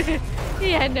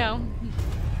 Yeah, no.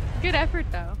 Good effort,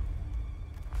 though.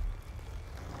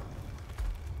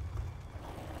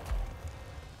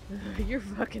 Ugh, you're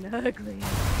fucking ugly.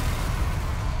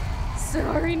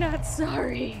 Sorry, not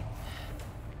sorry.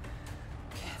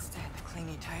 Can't stand the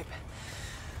clingy type.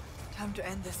 Time to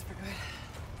end this for good.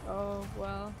 Oh,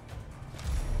 well.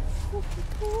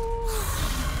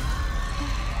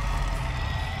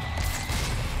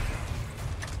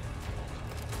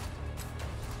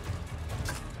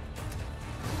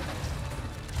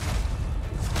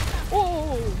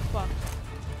 Oh, fuck.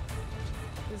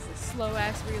 This is a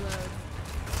slow-ass reload.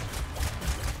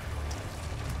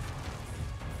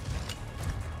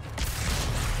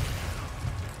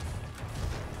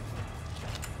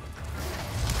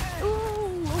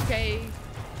 Ooh, okay.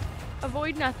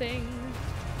 Avoid nothing.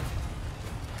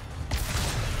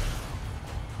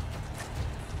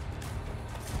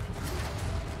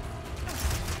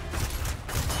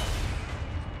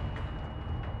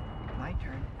 My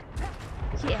turn.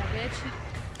 Yeah, bitch.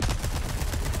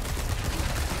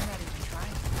 I'm not even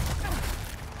trying.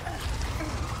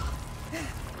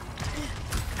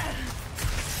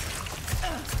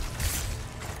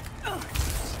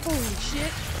 Holy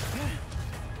shit.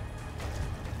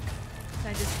 Can I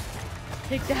just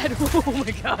take that? Oh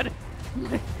my god.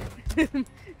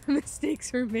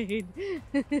 Mistakes were made.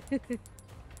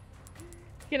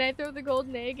 Can I throw the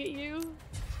golden egg at you?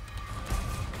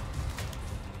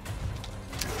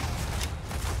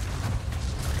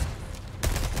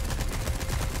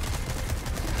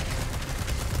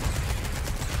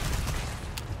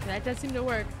 That does seem to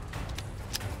work.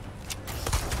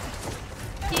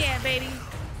 Yeah, baby.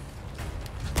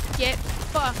 Get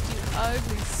fucked, you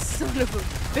ugly son of a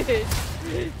bitch.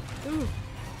 Ooh.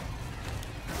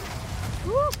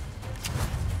 Woo.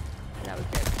 That was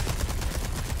good.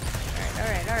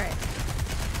 Alright, alright, alright.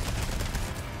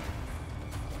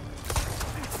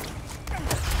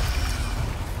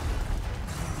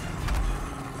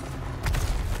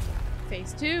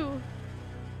 Phase 2.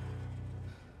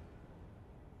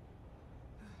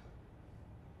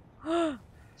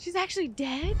 She's actually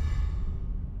dead?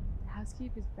 The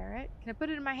housekeeper's Barrett. Can I put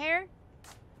it in my hair?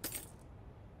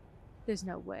 There's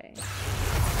no way.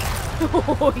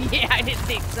 Oh yeah, I didn't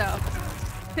think so.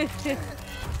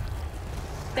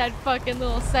 That fucking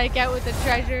little psych out with the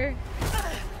treasure.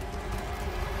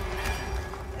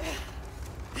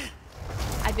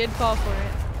 I did fall for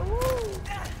it. Ooh,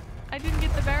 I didn't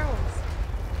get the barrels.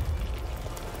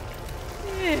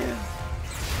 Ew.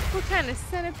 What kind of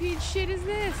centipede shit is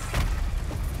this?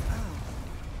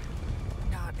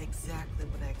 Not exactly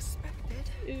what I expected.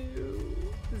 Ew.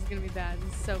 This is gonna be bad.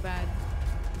 This is so bad.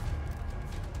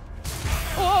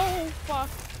 Oh, fuck.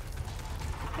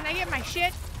 Can I get my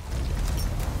shit?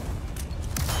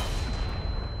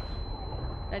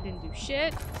 That didn't do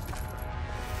shit.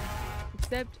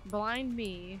 Except blind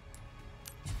me.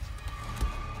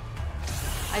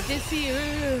 I did see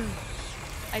you.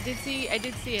 I did see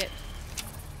it.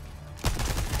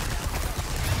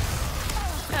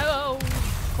 Oh,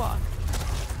 fuck.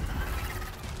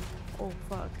 Oh,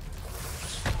 fuck.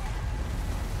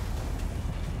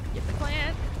 Get the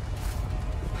plant.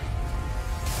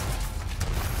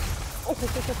 Oh,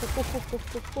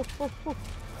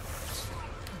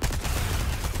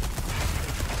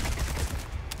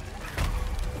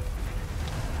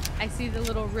 I see the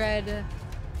little red.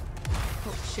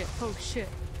 Oh shit, oh shit.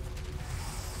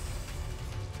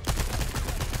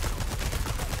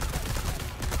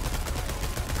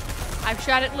 I've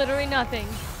shot at literally nothing.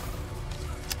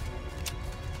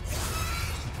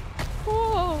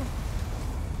 Whoa!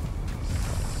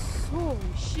 Holy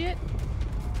shit.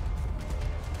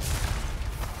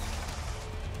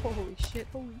 Holy shit,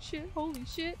 holy shit, holy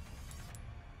shit.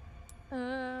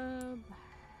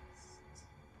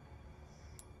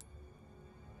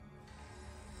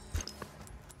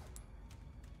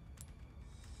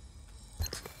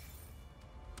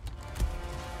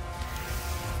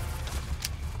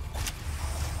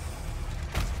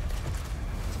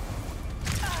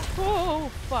 Oh,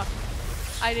 fuck.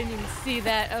 I didn't even see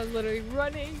that. I was literally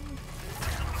running.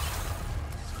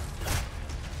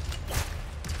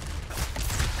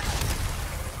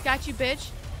 Got you, bitch.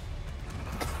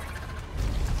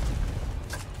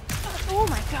 Oh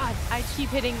my god. I keep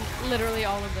hitting literally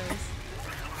all of those.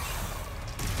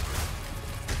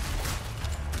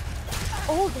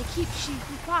 Oh, they keep,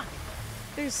 fuck.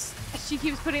 She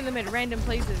keeps putting them in random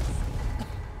places.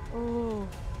 Oh.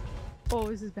 Oh,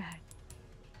 this is bad.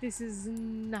 This is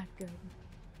not good.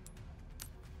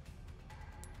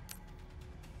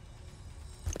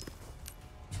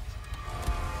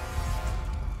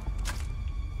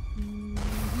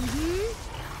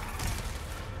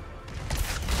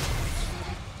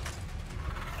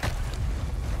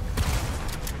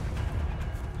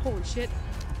 Holy shit.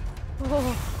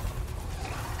 Oh.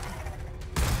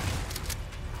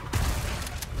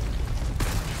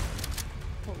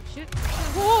 Holy shit.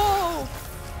 Whoa!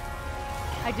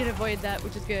 I did avoid that,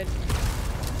 which is good.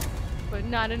 But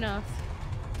not enough.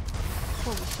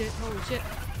 Holy shit, holy shit.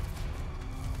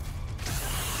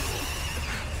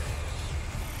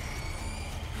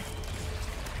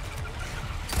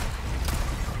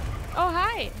 Oh,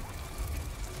 hi!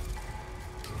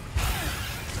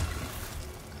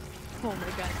 Oh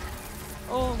my god.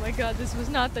 Oh my god, this was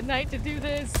not the night to do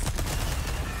this.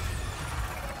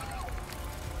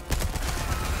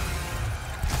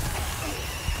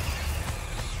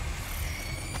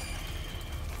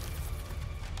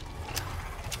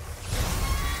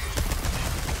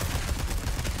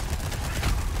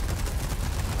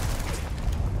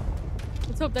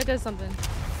 Let's hope that does something.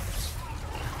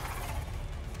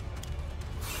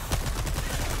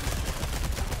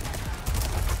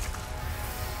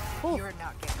 Oh. You're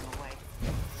not getting away.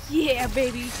 Yeah,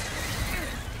 baby.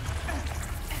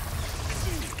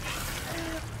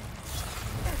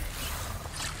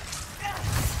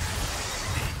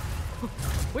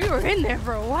 We were in there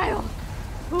for a while.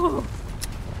 Ooh.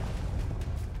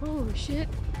 Oh shit.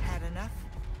 Had enough?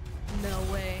 No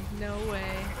way. No way.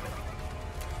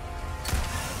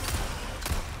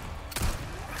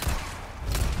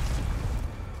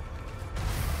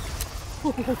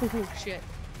 Oh shit.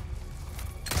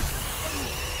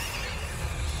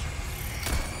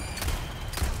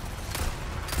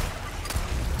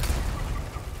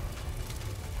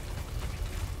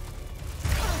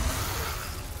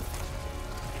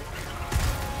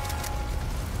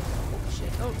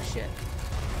 Oh shit.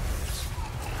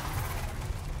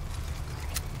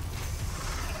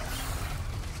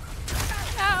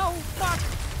 Ow! Fuck!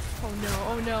 Oh no,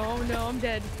 oh no, oh no, I'm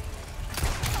dead.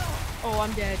 Oh,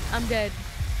 I'm dead. I'm dead.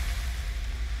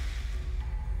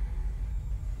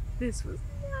 This was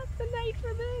not the night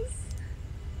for this.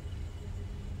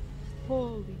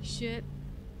 Holy shit.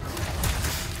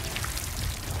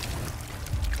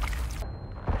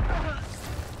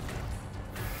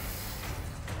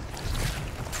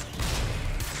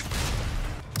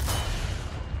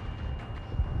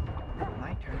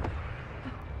 My turn.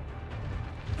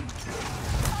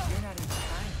 You're not in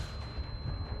time.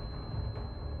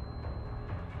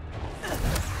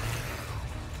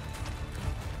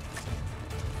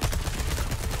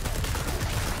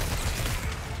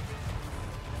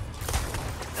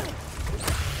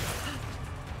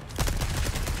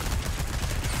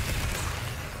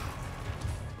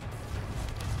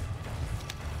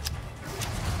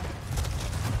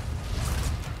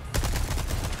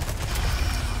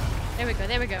 There we go,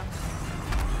 there we go.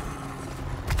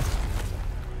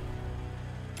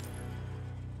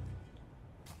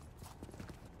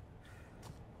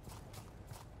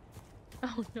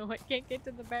 Oh no, I can't get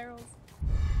to the barrels.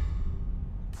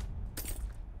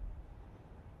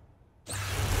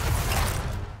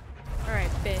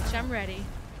 Alright, bitch, I'm ready.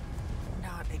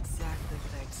 Not exactly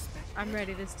what I expected. I'm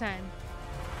ready this time.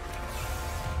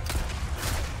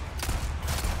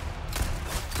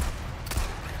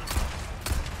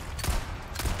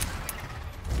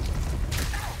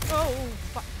 Oh,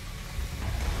 fuck.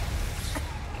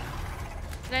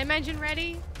 Did I mention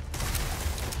ready?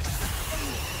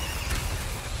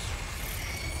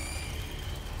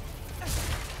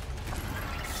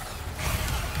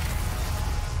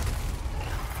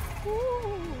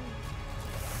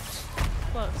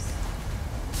 Close.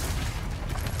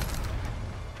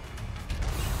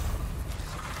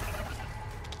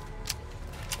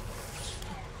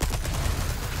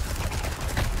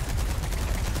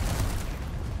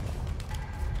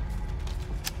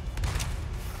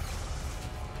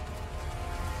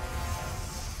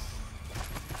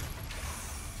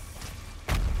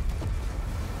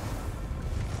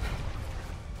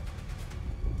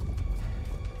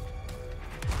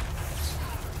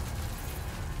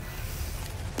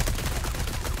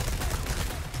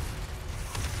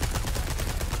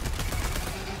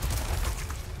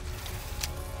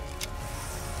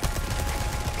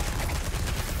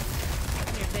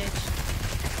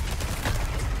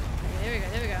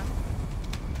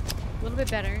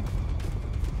 Better.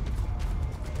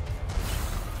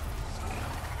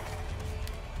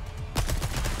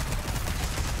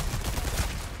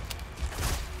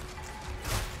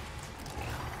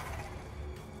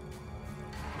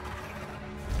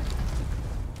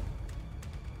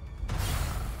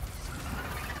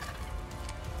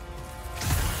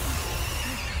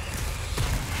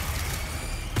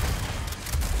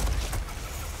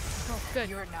 Oh, good.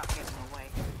 You're not getting away.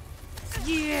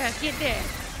 Yeah, get there.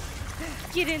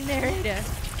 Get in there, Ada.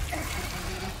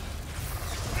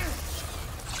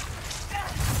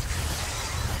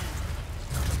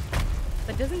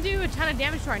 That doesn't do a ton of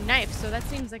damage to our knife, so that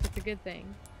seems like it's a good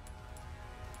thing.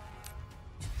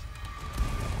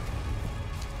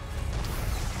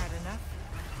 Had enough?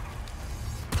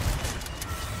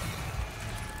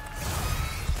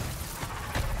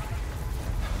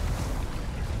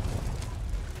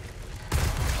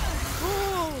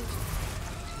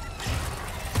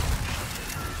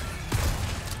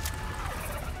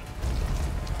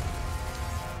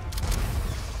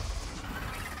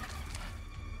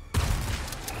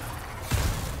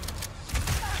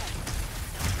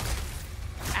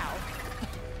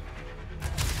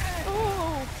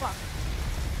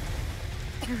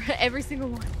 Every single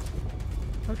one.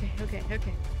 Okay, okay,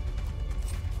 okay.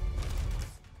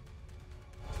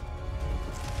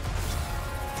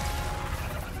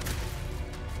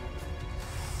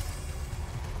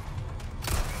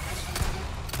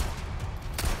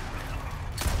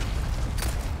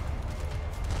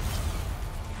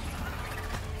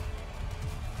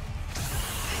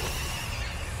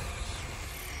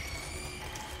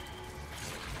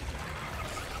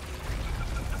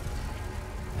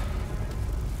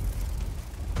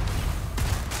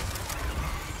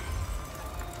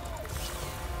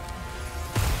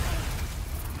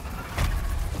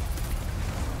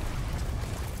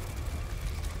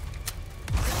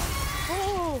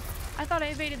 I thought I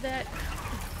evaded that.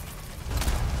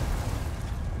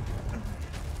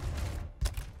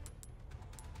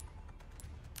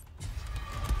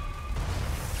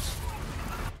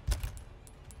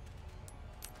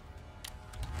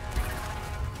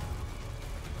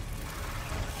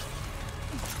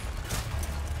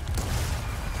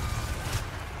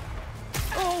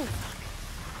 Oh!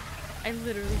 I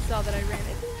literally saw that I ran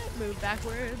into it. Move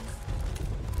backwards.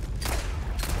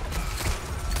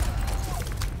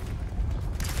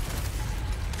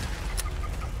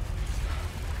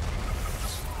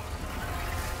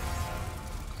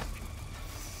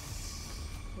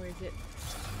 It.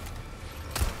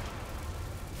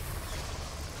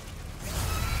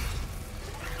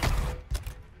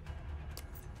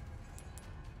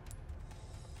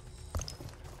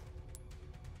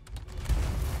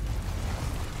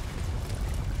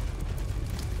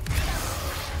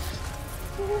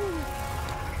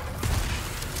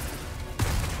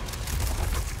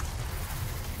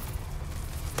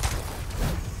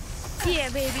 Yeah,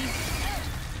 baby.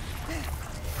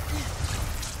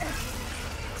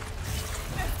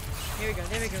 There we go,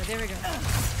 there we go, there we go.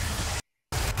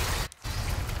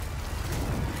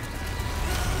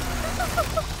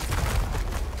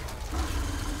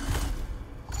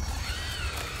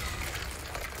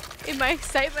 In my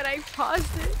excitement, I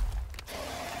paused it.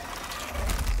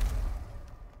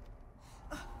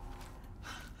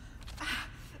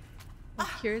 That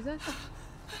cures us?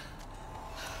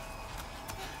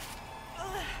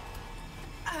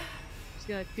 Just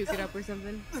gonna like, puke it up or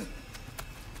something.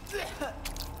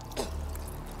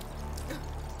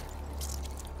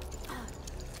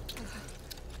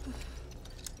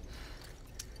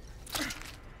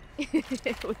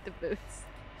 With the boots.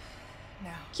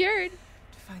 Now. Cured!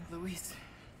 To find Luis.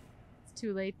 It's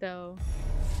too late though.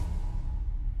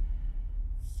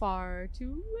 Far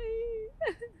too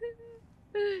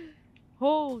late.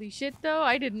 Holy shit though,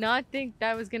 I did not think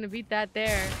that was gonna beat that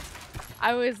there.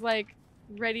 I was like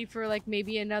ready for like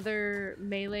maybe another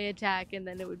melee attack and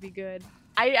then it would be good.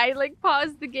 I like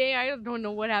paused the game. I don't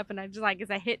know what happened. I just like, as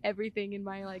I hit everything in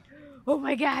my like, oh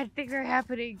my god, things are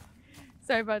happening.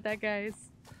 Sorry about that, guys.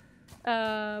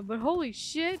 But holy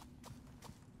shit,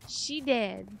 she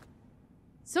dead.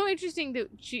 So interesting that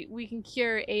we can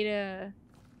cure Ada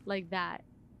like that.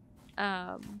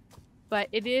 But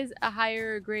it is a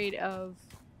higher grade of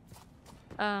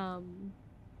Plaga,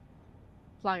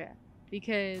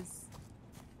 because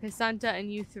PESANTA and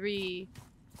U3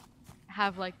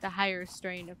 have like the higher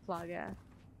strain of Plaga.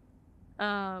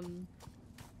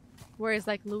 Whereas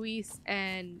like Luis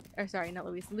and, or sorry, not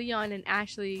Luis, Leon and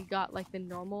Ashley got like the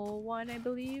normal one, I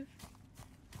believe.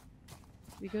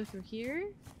 We go through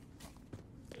here.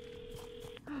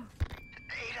 Ada!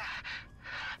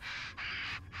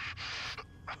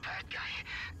 A bad guy.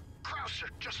 Krauser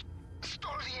just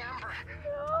stole the Amber.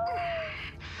 No.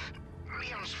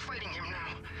 Leon's fighting him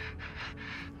now.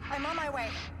 I'm on my way.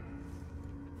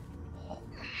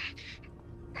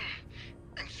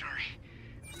 I'm sorry.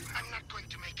 I'm not going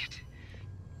to make it.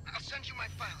 I'll send you my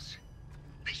files.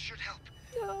 They should help.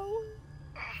 No.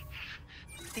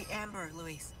 The Amber,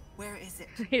 Luis. Where is it?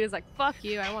 He was like, fuck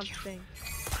you, I want the thing.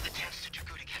 For the chance to do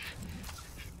good again.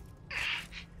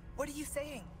 What are you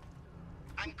saying?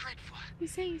 I'm grateful. You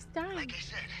say he's dying. Like I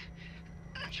said,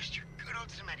 I'm just your good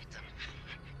old Samaritan.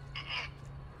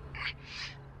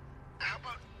 How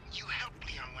about you help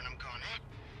Leon when I'm gone, eh?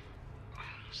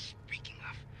 Speaking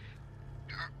of...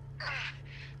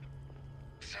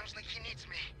 sounds like he needs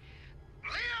me.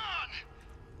 Leon!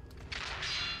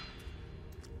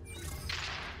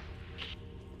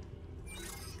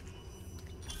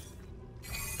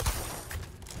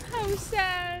 How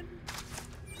sad.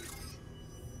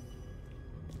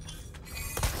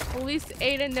 At least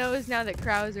Ada knows now that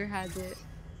Krauser has it.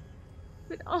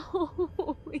 But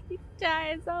oh, he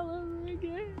dies all over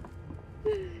again.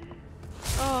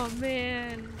 Oh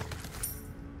man.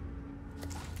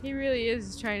 He really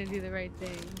is trying to do the right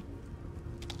thing.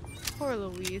 Poor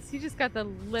Luis. He just got the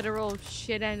literal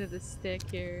shit end of the stick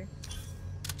here.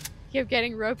 He kept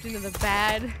getting roped into the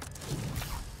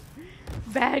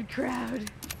bad crowd.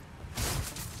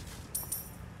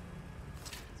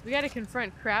 So we gotta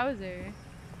confront Krauser.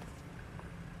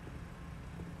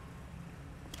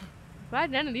 Glad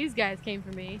none of these guys came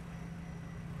for me.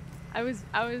 We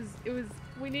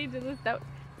need to list out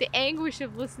the anguish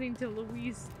of listening to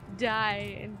Luis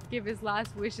die and give his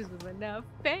last wishes with enough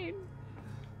pain.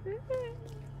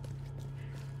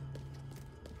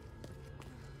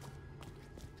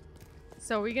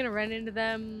 So are we gonna run into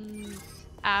them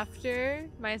after?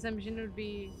 My assumption would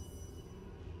be,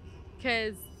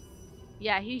 cause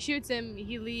yeah, he shoots him,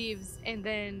 he leaves, and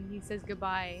then he says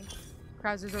goodbye.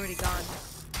 Krauser's already gone.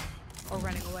 Or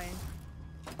running away.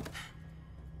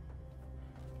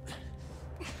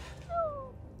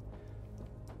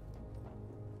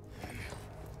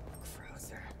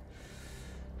 Krauser.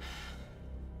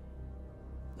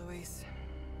 Luis,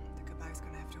 the goodbye's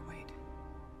gonna have to wait.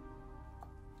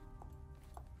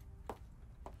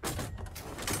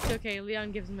 It's okay,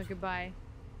 Leon gives him a goodbye.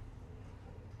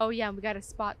 Oh yeah, we gotta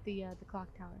spot the clock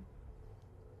tower.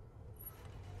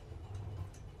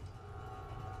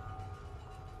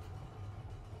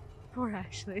 Poor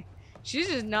Ashley. She's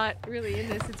just not really in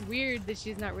this. It's weird that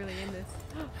she's not really in this.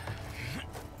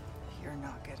 You're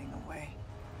not getting away.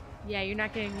 Yeah, you're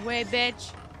not getting away,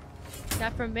 bitch.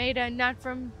 Not from Ada, not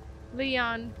from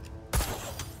Leon.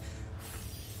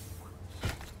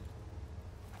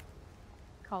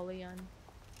 Call Leon.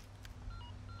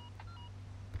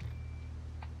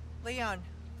 Leon,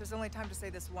 there's only time to say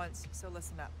this once, so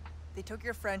listen up. They took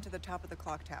your friend to the top of the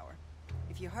clock tower.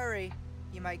 If you hurry,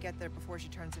 you might get there before she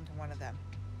turns into one of them.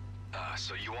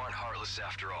 So you aren't heartless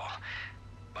after all.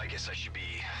 I guess I should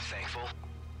be thankful.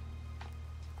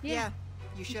 Yeah,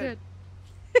 you should.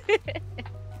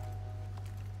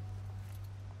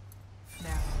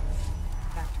 Now,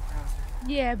 back to Krauser.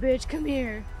 Yeah, bitch, come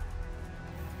here.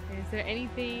 Is there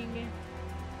anything?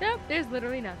 Nope, there's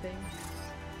literally nothing.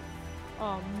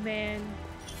 Oh, man.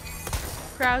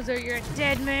 Krauser, you're a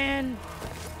dead man.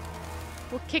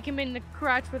 We'll kick him in the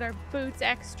crotch with our boots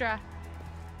extra.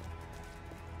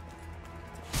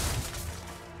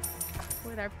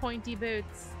 With our pointy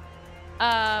boots.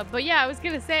 But yeah, I was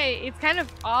gonna say, it's kind of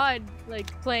odd,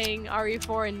 like, playing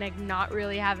RE4 and, like, not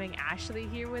really having Ashley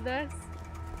here with us.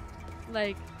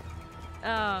 Like,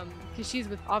 because she's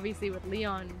obviously with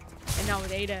Leon and not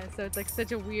with Ada, so it's, like,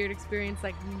 such a weird experience,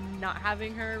 like, not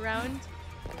having her around.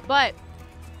 But,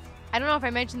 I don't know if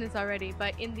I mentioned this already,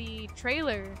 but in the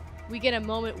trailer, we get a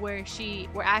moment where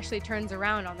Ashley turns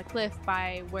around on the cliff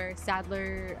by where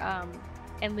Sadler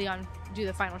and Leon do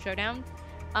the final showdown.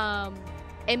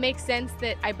 it makes sense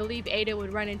that I believe Ada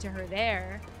would run into her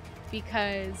there,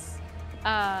 because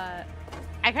I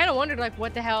kind of wondered like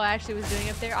what the hell Ashley was doing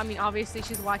up there. I mean, obviously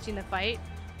she's watching the fight,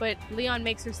 but Leon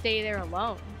makes her stay there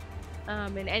alone.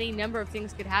 And any number of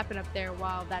things could happen up there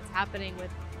while that's happening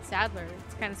with Sadler.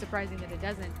 It's kind of surprising that it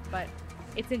doesn't, but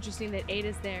it's interesting that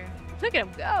Ada's there. Look at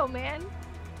him go, man.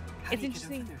 It's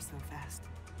interesting. Get over there so fast?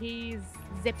 He's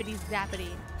zippity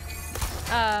zappity.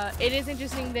 It is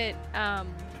interesting that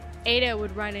Ada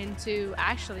would run into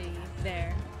Ashley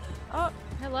there. Oh,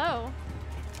 hello.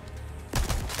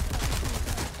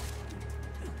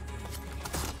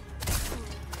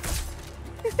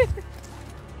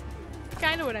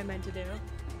 Kind of what I meant to do.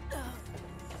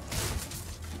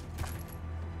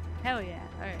 Hell yeah.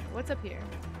 Alright, what's up here?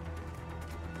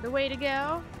 The way to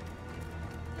go.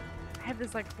 I have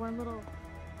this like one little...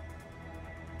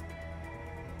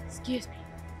 Excuse me.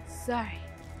 Sorry.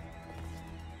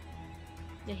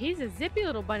 Yeah, he's a zippy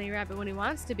little bunny rabbit when he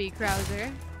wants to be,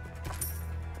 Krauser.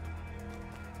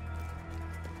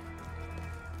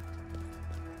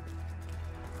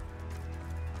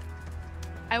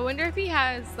 I wonder if he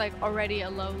has like already a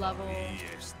low level.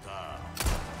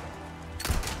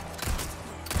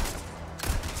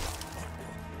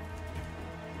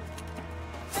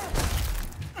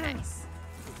 Nice.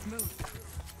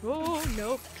 Oh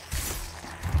nope.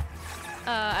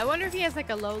 I wonder if he has like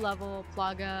a low level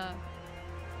Plaga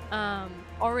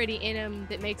already in him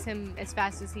that makes him as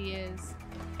fast as he is,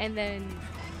 and then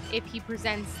if he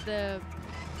presents the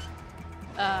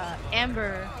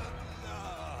Amber.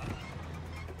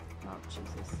 Oh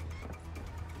Jesus.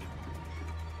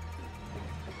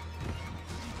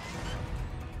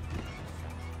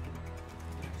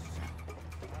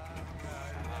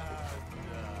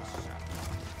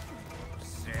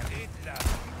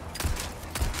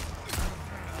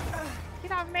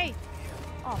 Get off me!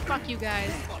 Oh, fuck you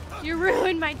guys. You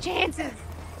ruined my chances!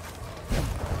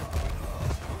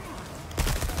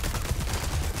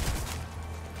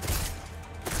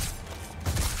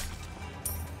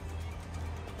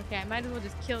 Okay, I might as well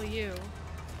just kill you.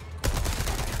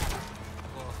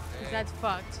 Cause that's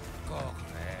fucked.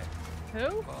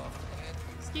 Who?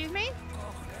 Excuse me?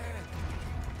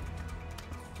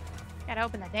 Gotta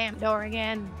open the damn door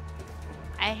again.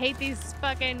 I hate these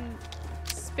fucking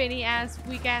spinny ass,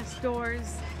 weak ass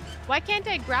doors. Why can't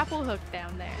I grapple hook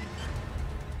down there?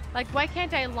 Like, why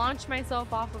can't I launch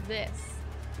myself off of this?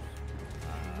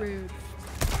 Rude.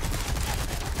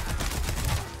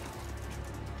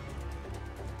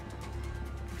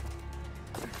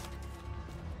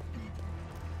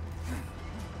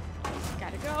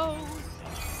 Gotta go.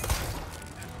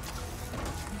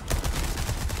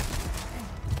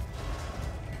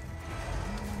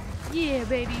 Yeah,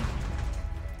 baby.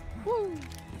 Woo.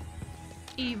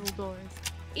 Evil doors.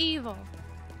 Evil.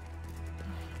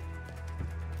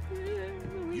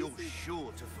 You're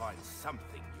sure to find something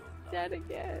you'll like. Dead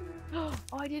again. Oh,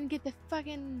 I didn't get the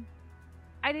fucking...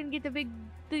 I didn't get the big...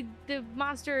 The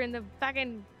monster and the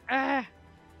fucking...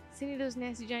 See those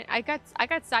nasty giant... I got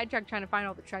sidetracked trying to find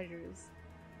all the treasures.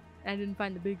 I didn't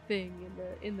find the big thing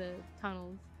in the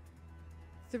tunnels.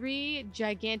 3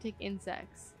 gigantic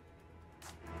insects.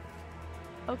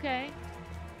 Okay.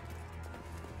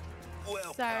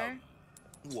 Welcome. Sir.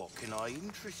 What can I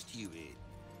interest you in?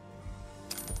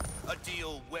 A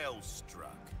deal well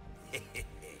struck.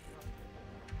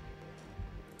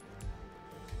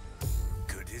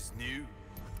 Good as new.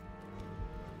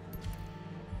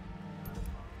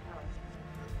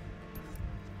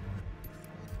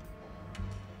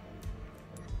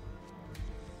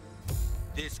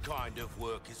 This kind of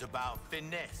work is about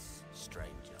finesse,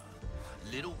 stranger.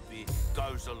 Little bit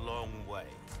goes a long way.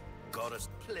 Got us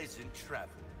pleasant travels.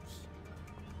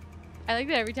 I like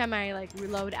that every time I like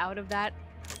reload out of that,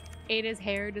 Ada's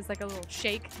hair does like a little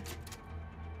shake.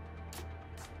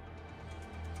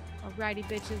 Alrighty,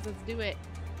 bitches, let's do it.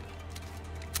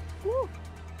 Woo!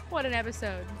 What an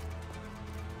episode.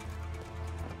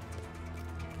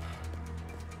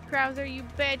 Krauser, you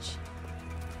bitch.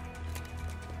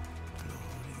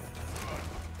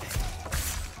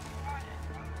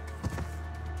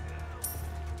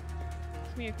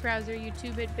 Come here, Krauser, you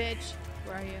 2-bit bitch.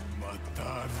 Where are you?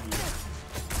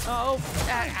 Oh,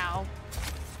 ow.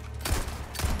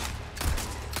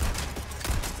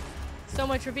 So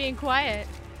much for being quiet.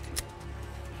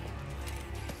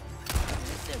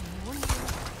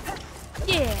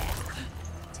 Yeah!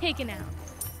 Taken out.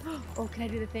 Oh, can I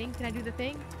do the thing? Can I do the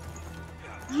thing?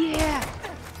 Yeah!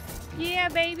 Yeah,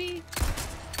 baby!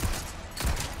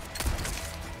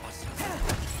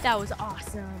 That was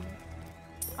awesome.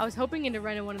 I was hoping to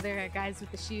run in one of their guys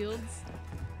with the shields.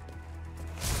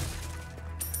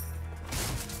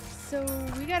 so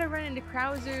we gotta run into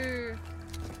Krauser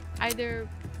either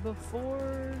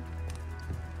before...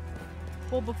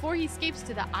 Well, before he escapes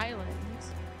to the island.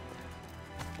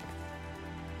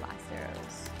 Blast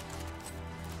arrows.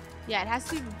 Yeah, it has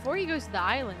to be before he goes to the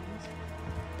island.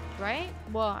 Right?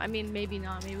 Well, I mean, maybe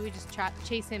not. Maybe we just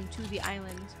chase him to the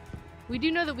island. We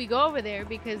do know that we go over there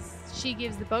because she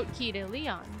gives the boat key to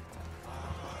Leon.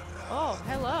 Oh,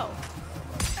 hello.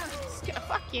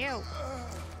 Fuck you.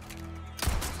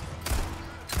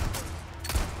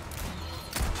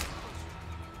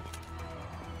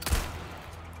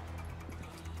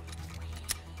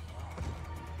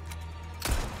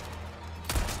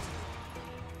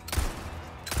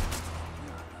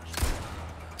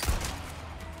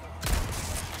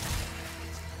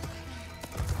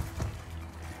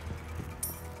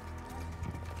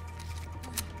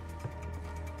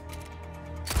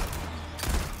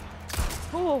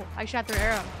 Oh, I shot their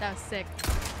arrow. That was sick.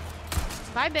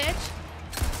 Bye, bitch.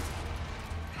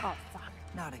 Oh, fuck.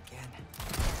 Not again.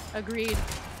 Agreed.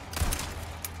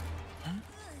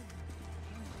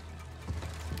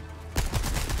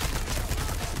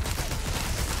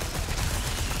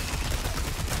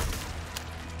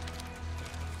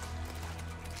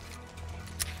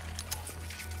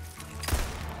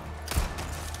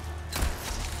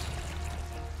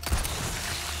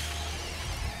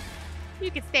 You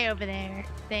can stay over there.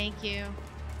 Thank you.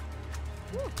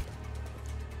 Woo.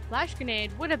 Flash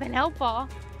grenade would have been helpful.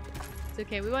 It's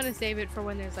okay. We want to save it for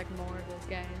when there's like more of those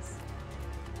guys.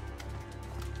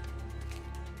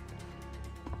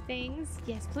 Things?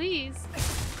 Yes, please.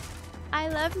 I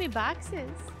love me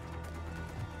boxes.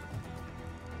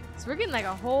 So we're getting like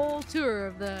a whole tour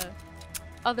of the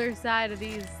other side of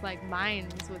these like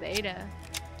mines with Ada.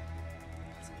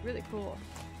 It's really cool.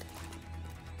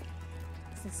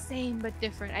 The same but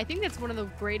different. I think that's one of the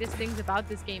greatest things about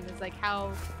this game is like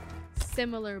how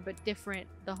similar but different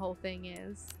the whole thing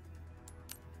is.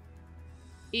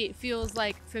 It feels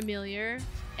like familiar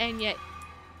and yet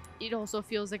it also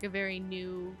feels like a very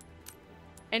new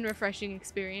and refreshing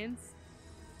experience,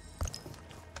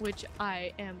 which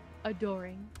I am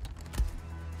adoring.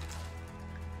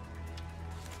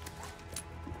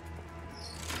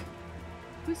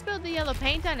 Who spilled the yellow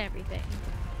paint on everything?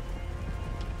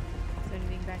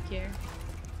 Anything back here?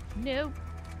 Nope.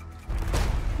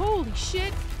 Holy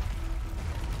shit!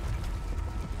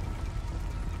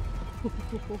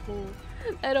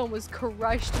 That almost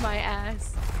crushed my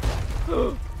ass.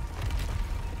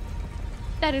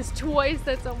 That is twice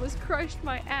that's almost crushed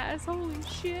my ass. Holy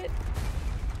shit.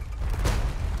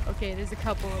 Okay, there's a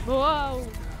couple of... Whoa!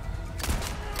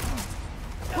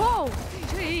 Whoa!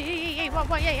 Hey, whoa,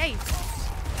 hey!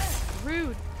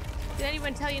 Rude. Did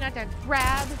anyone tell you not to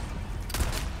grab?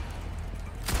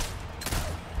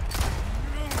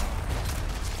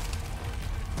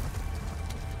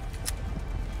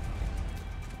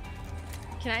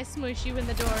 Can I smush you in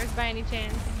the doors by any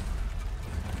chance?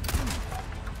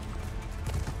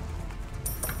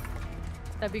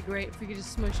 That'd be great if we could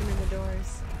just smush him in the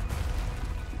doors.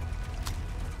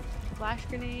 Flash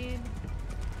grenade.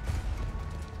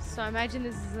 So I imagine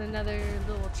this is another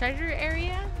little treasure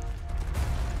area?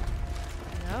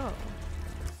 No.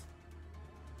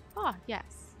 Oh, yes.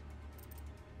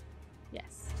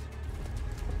 Yes.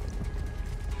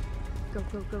 Go,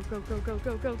 go, go, go, go, go,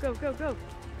 go, go, go, go, go.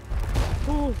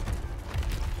 Ooh.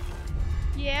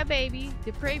 Yeah, baby.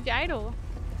 Depraved idol.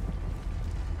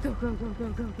 Go, go, go, go,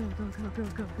 go, go, go, go, go,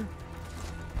 go, go.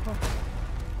 Oh.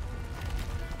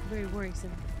 Very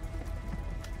worrisome.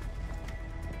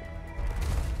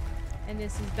 And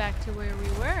this is back to where we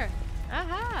were.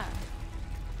 Aha!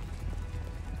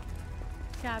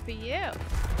 Copy you.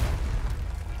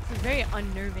 This is very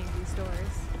unnerving, these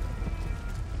doors.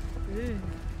 Ooh.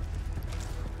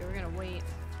 Okay, we're gonna wait.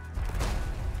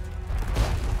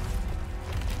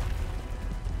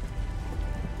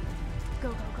 Go,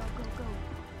 go, go, go, go.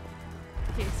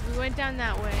 Okay, so we went down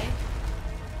that way.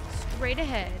 Straight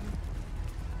ahead.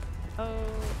 Oh,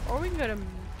 or we can go to...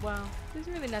 Well, there's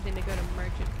really nothing to go to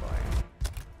Merchant for.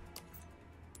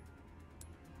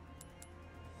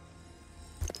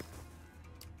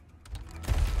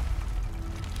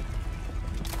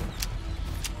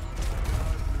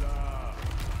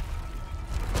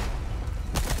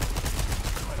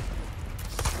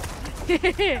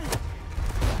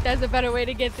 That's a better way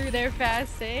to get through there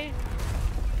fast, eh?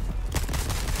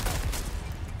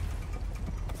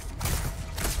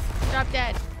 Drop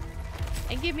dead.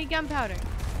 And give me gunpowder.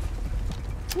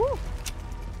 Woo!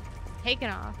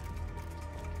 Taken off.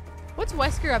 What's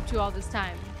Wesker up to all this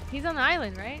time? He's on the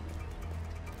island, right?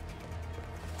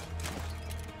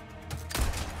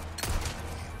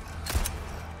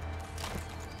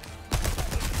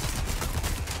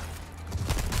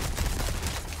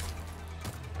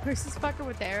 Where's this fucker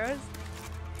with the arrows?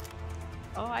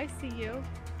 Oh, I see you.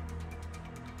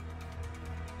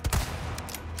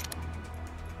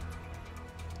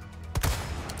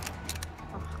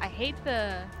 Oh, I hate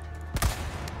the...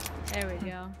 There we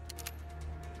go.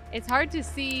 It's hard to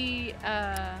see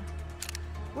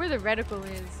where the reticle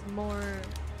is more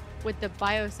with the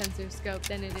biosensor scope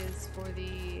than it is for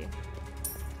the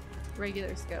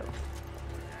regular scope.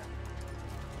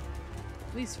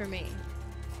 At least for me.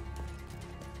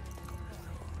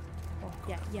 Oh,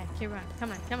 yeah, come on,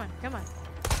 come on, come on, come on.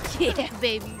 Yeah,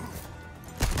 baby.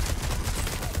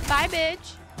 Bye,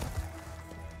 bitch.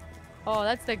 Oh,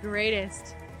 that's the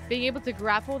greatest. Being able to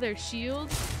grapple their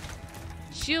shields.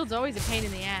 Shield's always a pain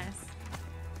in the ass.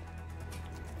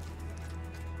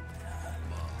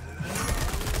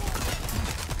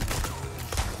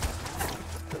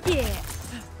 Yeah,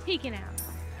 peeking out.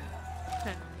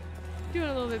 Huh. Doing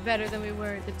a little bit better than we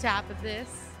were at the top of this.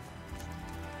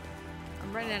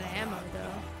 I'm running out of ammo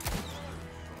though.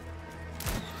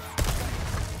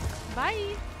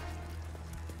 Bye.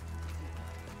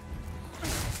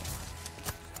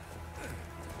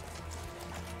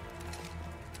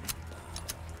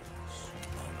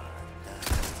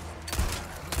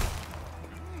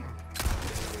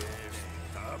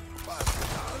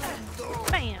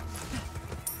 Bam.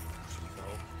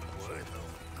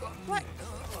 What?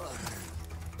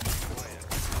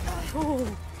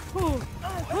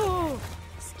 Oh.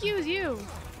 Excuse you.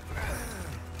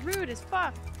 Rude as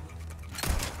fuck.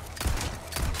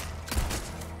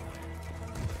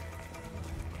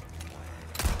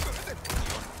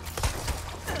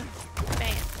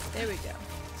 Bam. There we go.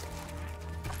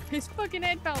 His fucking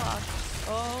head fell off.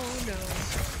 Oh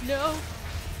no. No.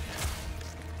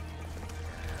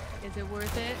 Is it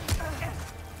worth it?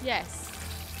 Yes.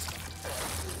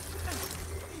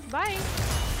 Bye.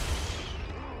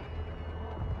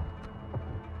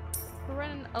 We're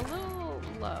running a little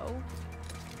low.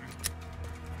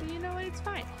 But you know what? It's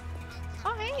fine.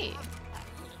 Oh, hey.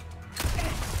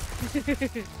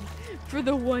 For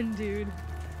the one dude.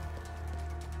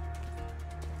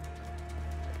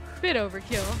 Bit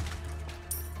overkill.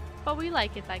 But we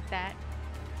like it like that.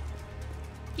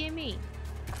 Gimme.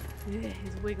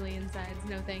 His wiggly insides.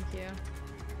 No, thank you.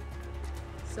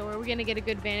 So are we gonna get a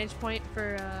good vantage point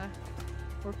for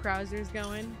where Krauser's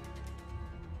going?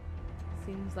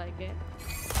 Seems like it.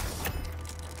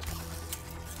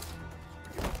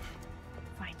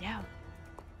 Find out.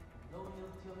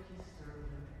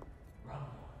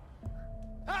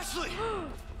 Ashley!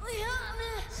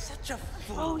 Such a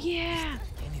fool. Oh yeah.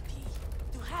 Kennedy,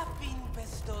 to have been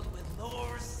bestowed with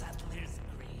Lord Sattler's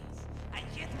grace, and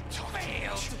yet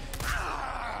failed.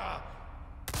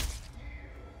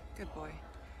 Good boy.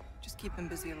 Just keep him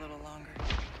busy a little longer.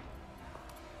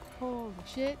 Holy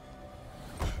shit.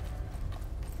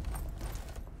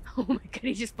 Oh my god,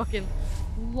 he just fucking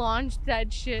launched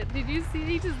that shit. Did you see?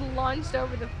 He just launched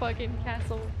over the fucking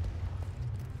castle.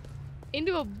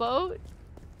 Into a boat?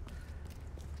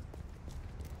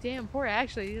 Damn, poor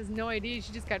Ashley. He has no idea.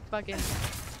 She just got fucking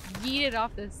yeeted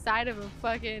off the side of a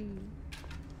fucking...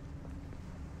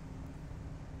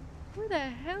 Where the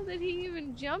hell did he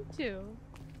even jump to?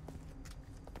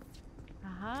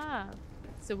 Aha.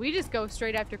 So we just go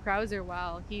straight after Krauser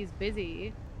while he's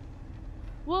busy.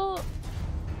 Well...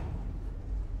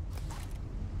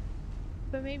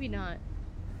 But maybe not.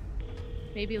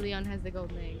 Maybe Leon has the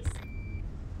golden eggs.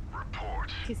 Report.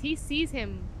 Because he sees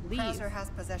him leave. Krauser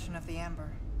has possession of the Amber.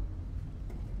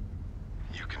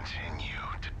 You continue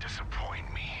to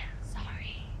disappoint me.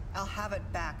 Sorry. I'll have it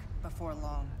back before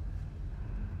long.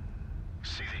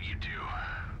 See that you do.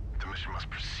 The mission must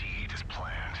proceed as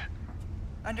planned.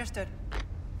 Understood.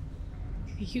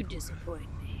 You disappoint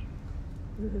me.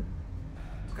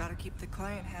 Gotta keep the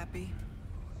client happy.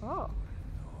 Oh.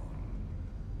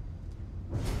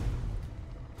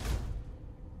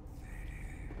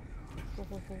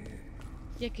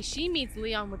 Yeah, because she meets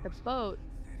Leon with the boat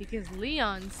because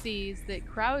Leon sees that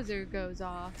Krauser goes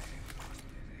off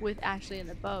with Ashley in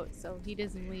the boat, so he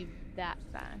doesn't leave that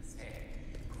fast.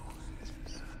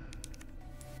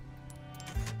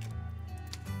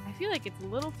 I feel like it's a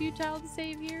little futile to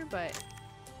save here, but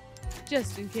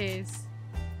just in case,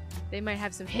 they might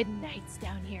have some hidden knights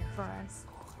down here for us.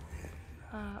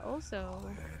 Also,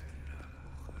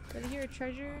 did I hear a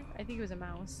treasure? I think it was a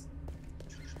mouse.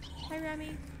 Hi,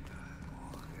 Remy.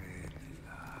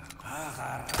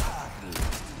 Ugh.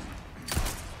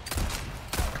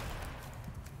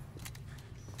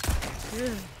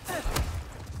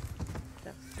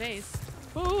 The face.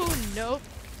 Oh, nope.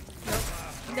 Nope.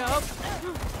 Nope.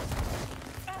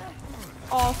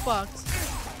 All fucked.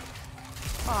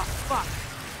 Oh, fuck.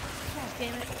 God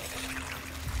damn it.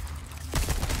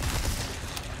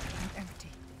 I'm empty.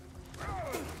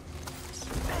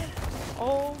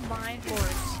 Oh my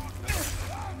lord.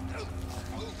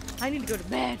 I need to go to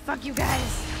bed. Fuck you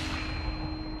guys.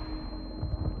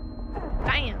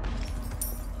 Bam.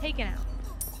 Taken out.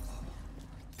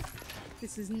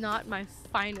 This is not my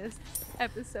finest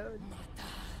episode.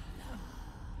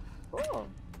 Cool.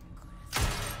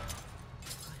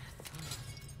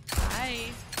 Hi.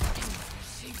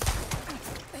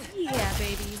 Yeah,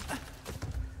 baby.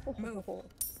 Oh,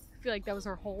 I feel like that was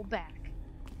her whole back.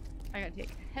 I gotta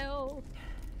take health.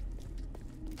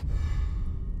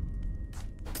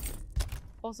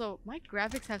 Also, my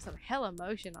graphics have some hella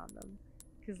motion on them.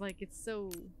 Cause like it's so,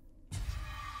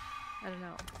 I don't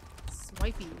know,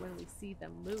 swipey when we see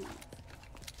them move.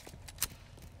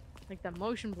 Like the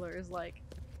motion blur is like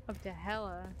up to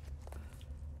hella.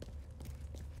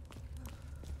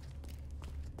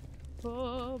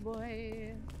 Oh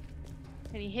boy.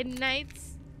 Any hidden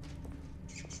knights?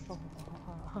 Oh,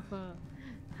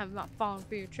 I'm not falling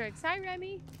for your tricks. Hi,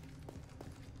 Remy.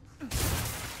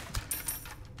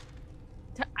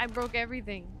 I broke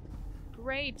everything.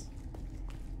 Great.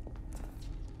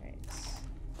 Right.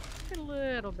 Get a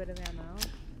little bit of ammo.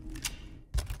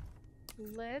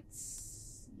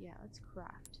 Let's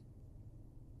craft.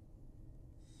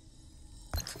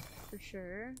 For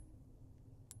sure.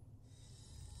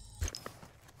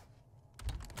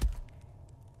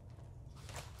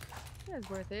 That's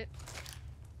worth it.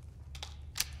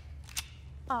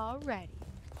 Alrighty.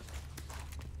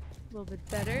 A little bit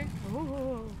better.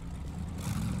 Oh.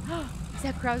 Is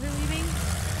that Krauser leaving?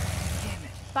 Damn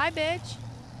it. Bye, bitch.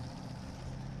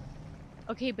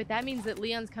 Okay, but that means that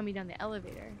Leon's coming down the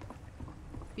elevator.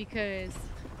 Because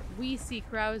we see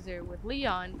Krauser with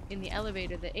Leon in the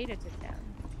elevator that Ada took down.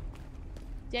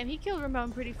 Damn, he killed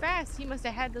Ramon pretty fast. He must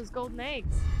have had those golden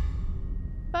eggs.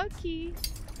 Bucky.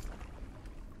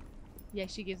 Yeah,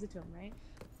 she gives it to him, right?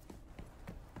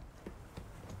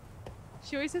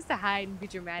 She always has to hide and be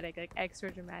dramatic, like extra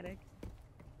dramatic.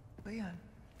 Leon.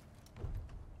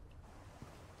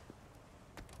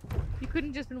 You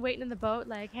couldn't just been waiting in the boat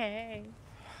like, hey.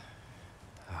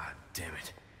 Ah, damn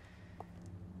it.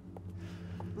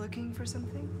 Looking for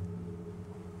something?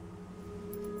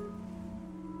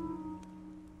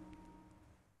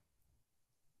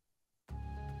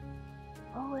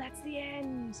 Oh, that's the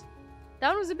end. That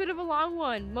one was a bit of a long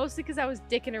one, mostly because I was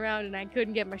dicking around and I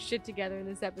couldn't get my shit together in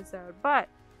this episode, but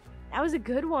that was a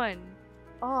good one.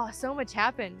 Oh, so much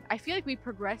happened. I feel like we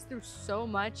progressed through so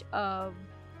much of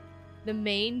the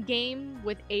main game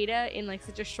with Ada in like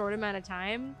such a short amount of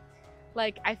time.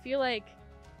 Like, I feel like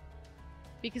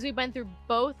because we went through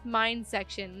both mine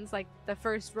sections, like the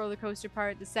first roller coaster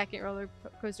part, the second roller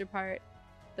coaster part,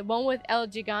 the one with El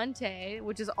Gigante,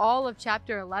 which is all of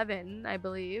chapter 11, I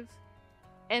believe,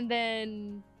 and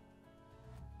then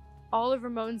all of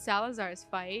Ramon Salazar's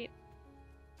fight,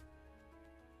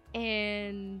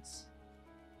 and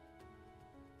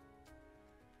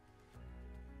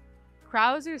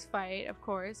Krauser's fight, of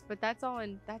course, but that's all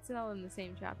in the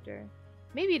same chapter.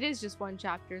 Maybe it is just one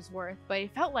chapter's worth, but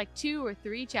it felt like 2 or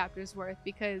 3 chapters worth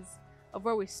because of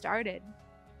where we started.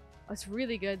 It's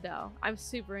really good though. I'm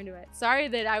super into it. Sorry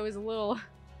that I was a little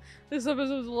this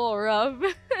episode was a little rough.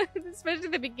 Especially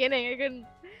at the beginning. I couldn't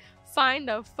find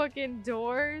the fucking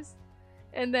doors.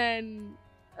 And then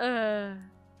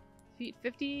defeat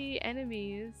 50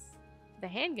 enemies. The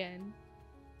handgun.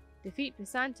 Defeat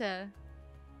Pesanta.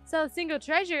 Sell a single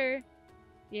treasure.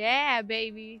 Yeah,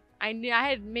 baby. I knew I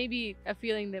had maybe a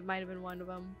feeling that might have been one of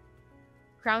them.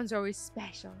 Crowns are always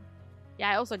special. Yeah,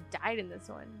 I also died in this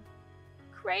one.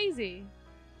 Crazy.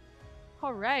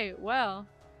 Alright, well.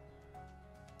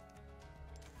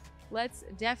 Let's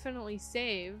definitely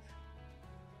save.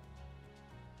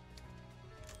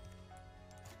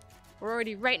 We're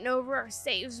already writing over our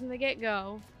saves from the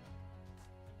get-go.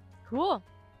 Cool.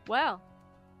 Well.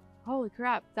 Holy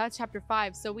crap. That's chapter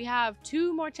 5. So we have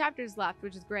 2 more chapters left,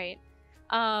 which is great.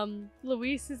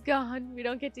 Luis is gone. We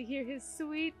don't get to hear his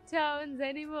sweet tones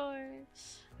anymore.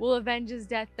 We'll avenge his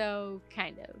death, though,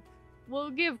 kind of. We'll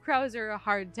give Krauser a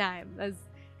hard time,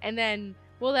 and then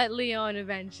we'll let Leon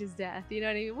avenge his death. You know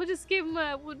what I mean? We'll just give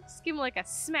him like a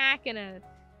smack and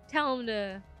tell him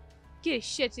to get his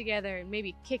shit together and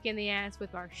maybe kick in the ass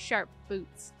with our sharp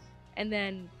boots, and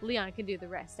then Leon can do the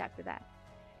rest after that.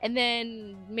 And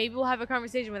then maybe we'll have a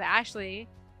conversation with Ashley.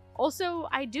 Also,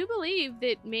 I do believe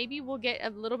that maybe we'll get a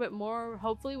little bit more,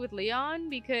 hopefully, with Leon,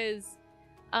 because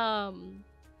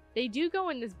they do go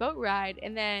in this boat ride,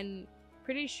 and then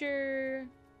pretty sure...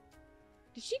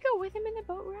 Did she go with him in the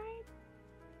boat ride?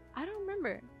 I don't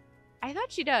remember. I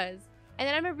thought she does. And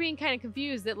then I remember being kind of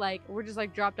confused that like we're just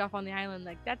like dropped off on the island,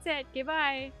 like that's it,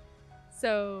 goodbye.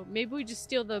 So maybe we just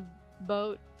steal the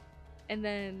boat, and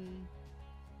then,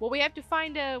 well, we have to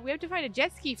find a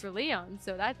jet ski for Leon,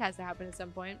 so that has to happen at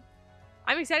some point.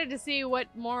 I'm excited to see what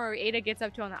more Ada gets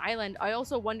up to on the island. I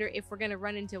also wonder if we're gonna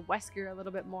run into Wesker a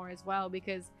little bit more as well,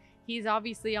 because he's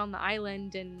obviously on the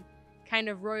island and kind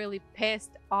of royally pissed,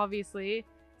 obviously.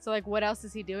 So like, what else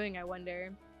is he doing, I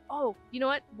wonder? Oh, you know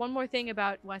what? One more thing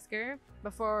about Wesker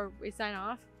before we sign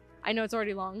off. I know it's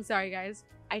already long, sorry guys.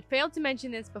 I failed to mention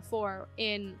this before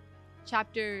in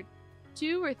chapter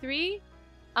 2 or 3.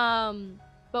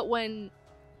 But when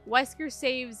Wesker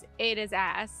saves Ada's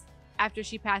ass after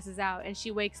she passes out and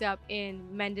she wakes up in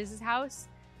Mendez's house,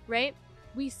 right?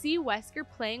 We see Wesker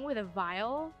playing with a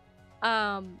vial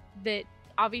that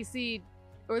obviously,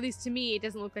 or at least to me, it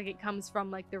doesn't look like it comes from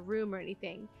like the room or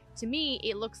anything. To me,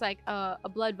 it looks like a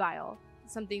blood vial,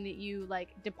 something that you like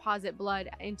deposit blood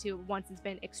into once it's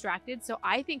been extracted. So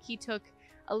I think he took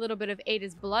a little bit of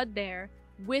Ada's blood there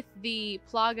with the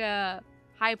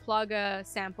high plaga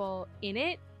sample in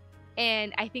it,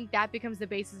 and I think that becomes the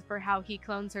basis for how he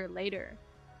clones her later.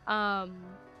 And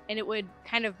it would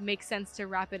kind of make sense to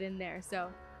wrap it in there. So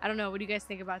I don't know, what do you guys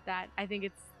think about that? I think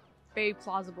it's very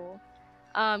plausible.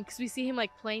 Because we see him like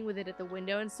playing with it at the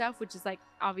window and stuff, which is like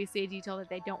obviously a detail that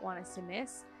they don't want us to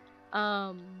miss.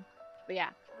 But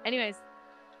yeah, anyways,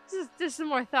 just some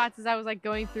more thoughts as I was like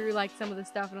going through like some of the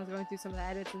stuff, and I was going through some of the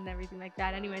edits and everything like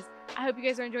that. Anyways, I hope you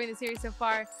guys are enjoying the series so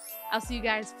far. I'll see you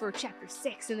guys for chapter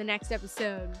 6 in the next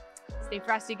episode. Stay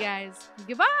frosty, guys.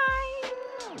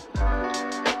 Goodbye.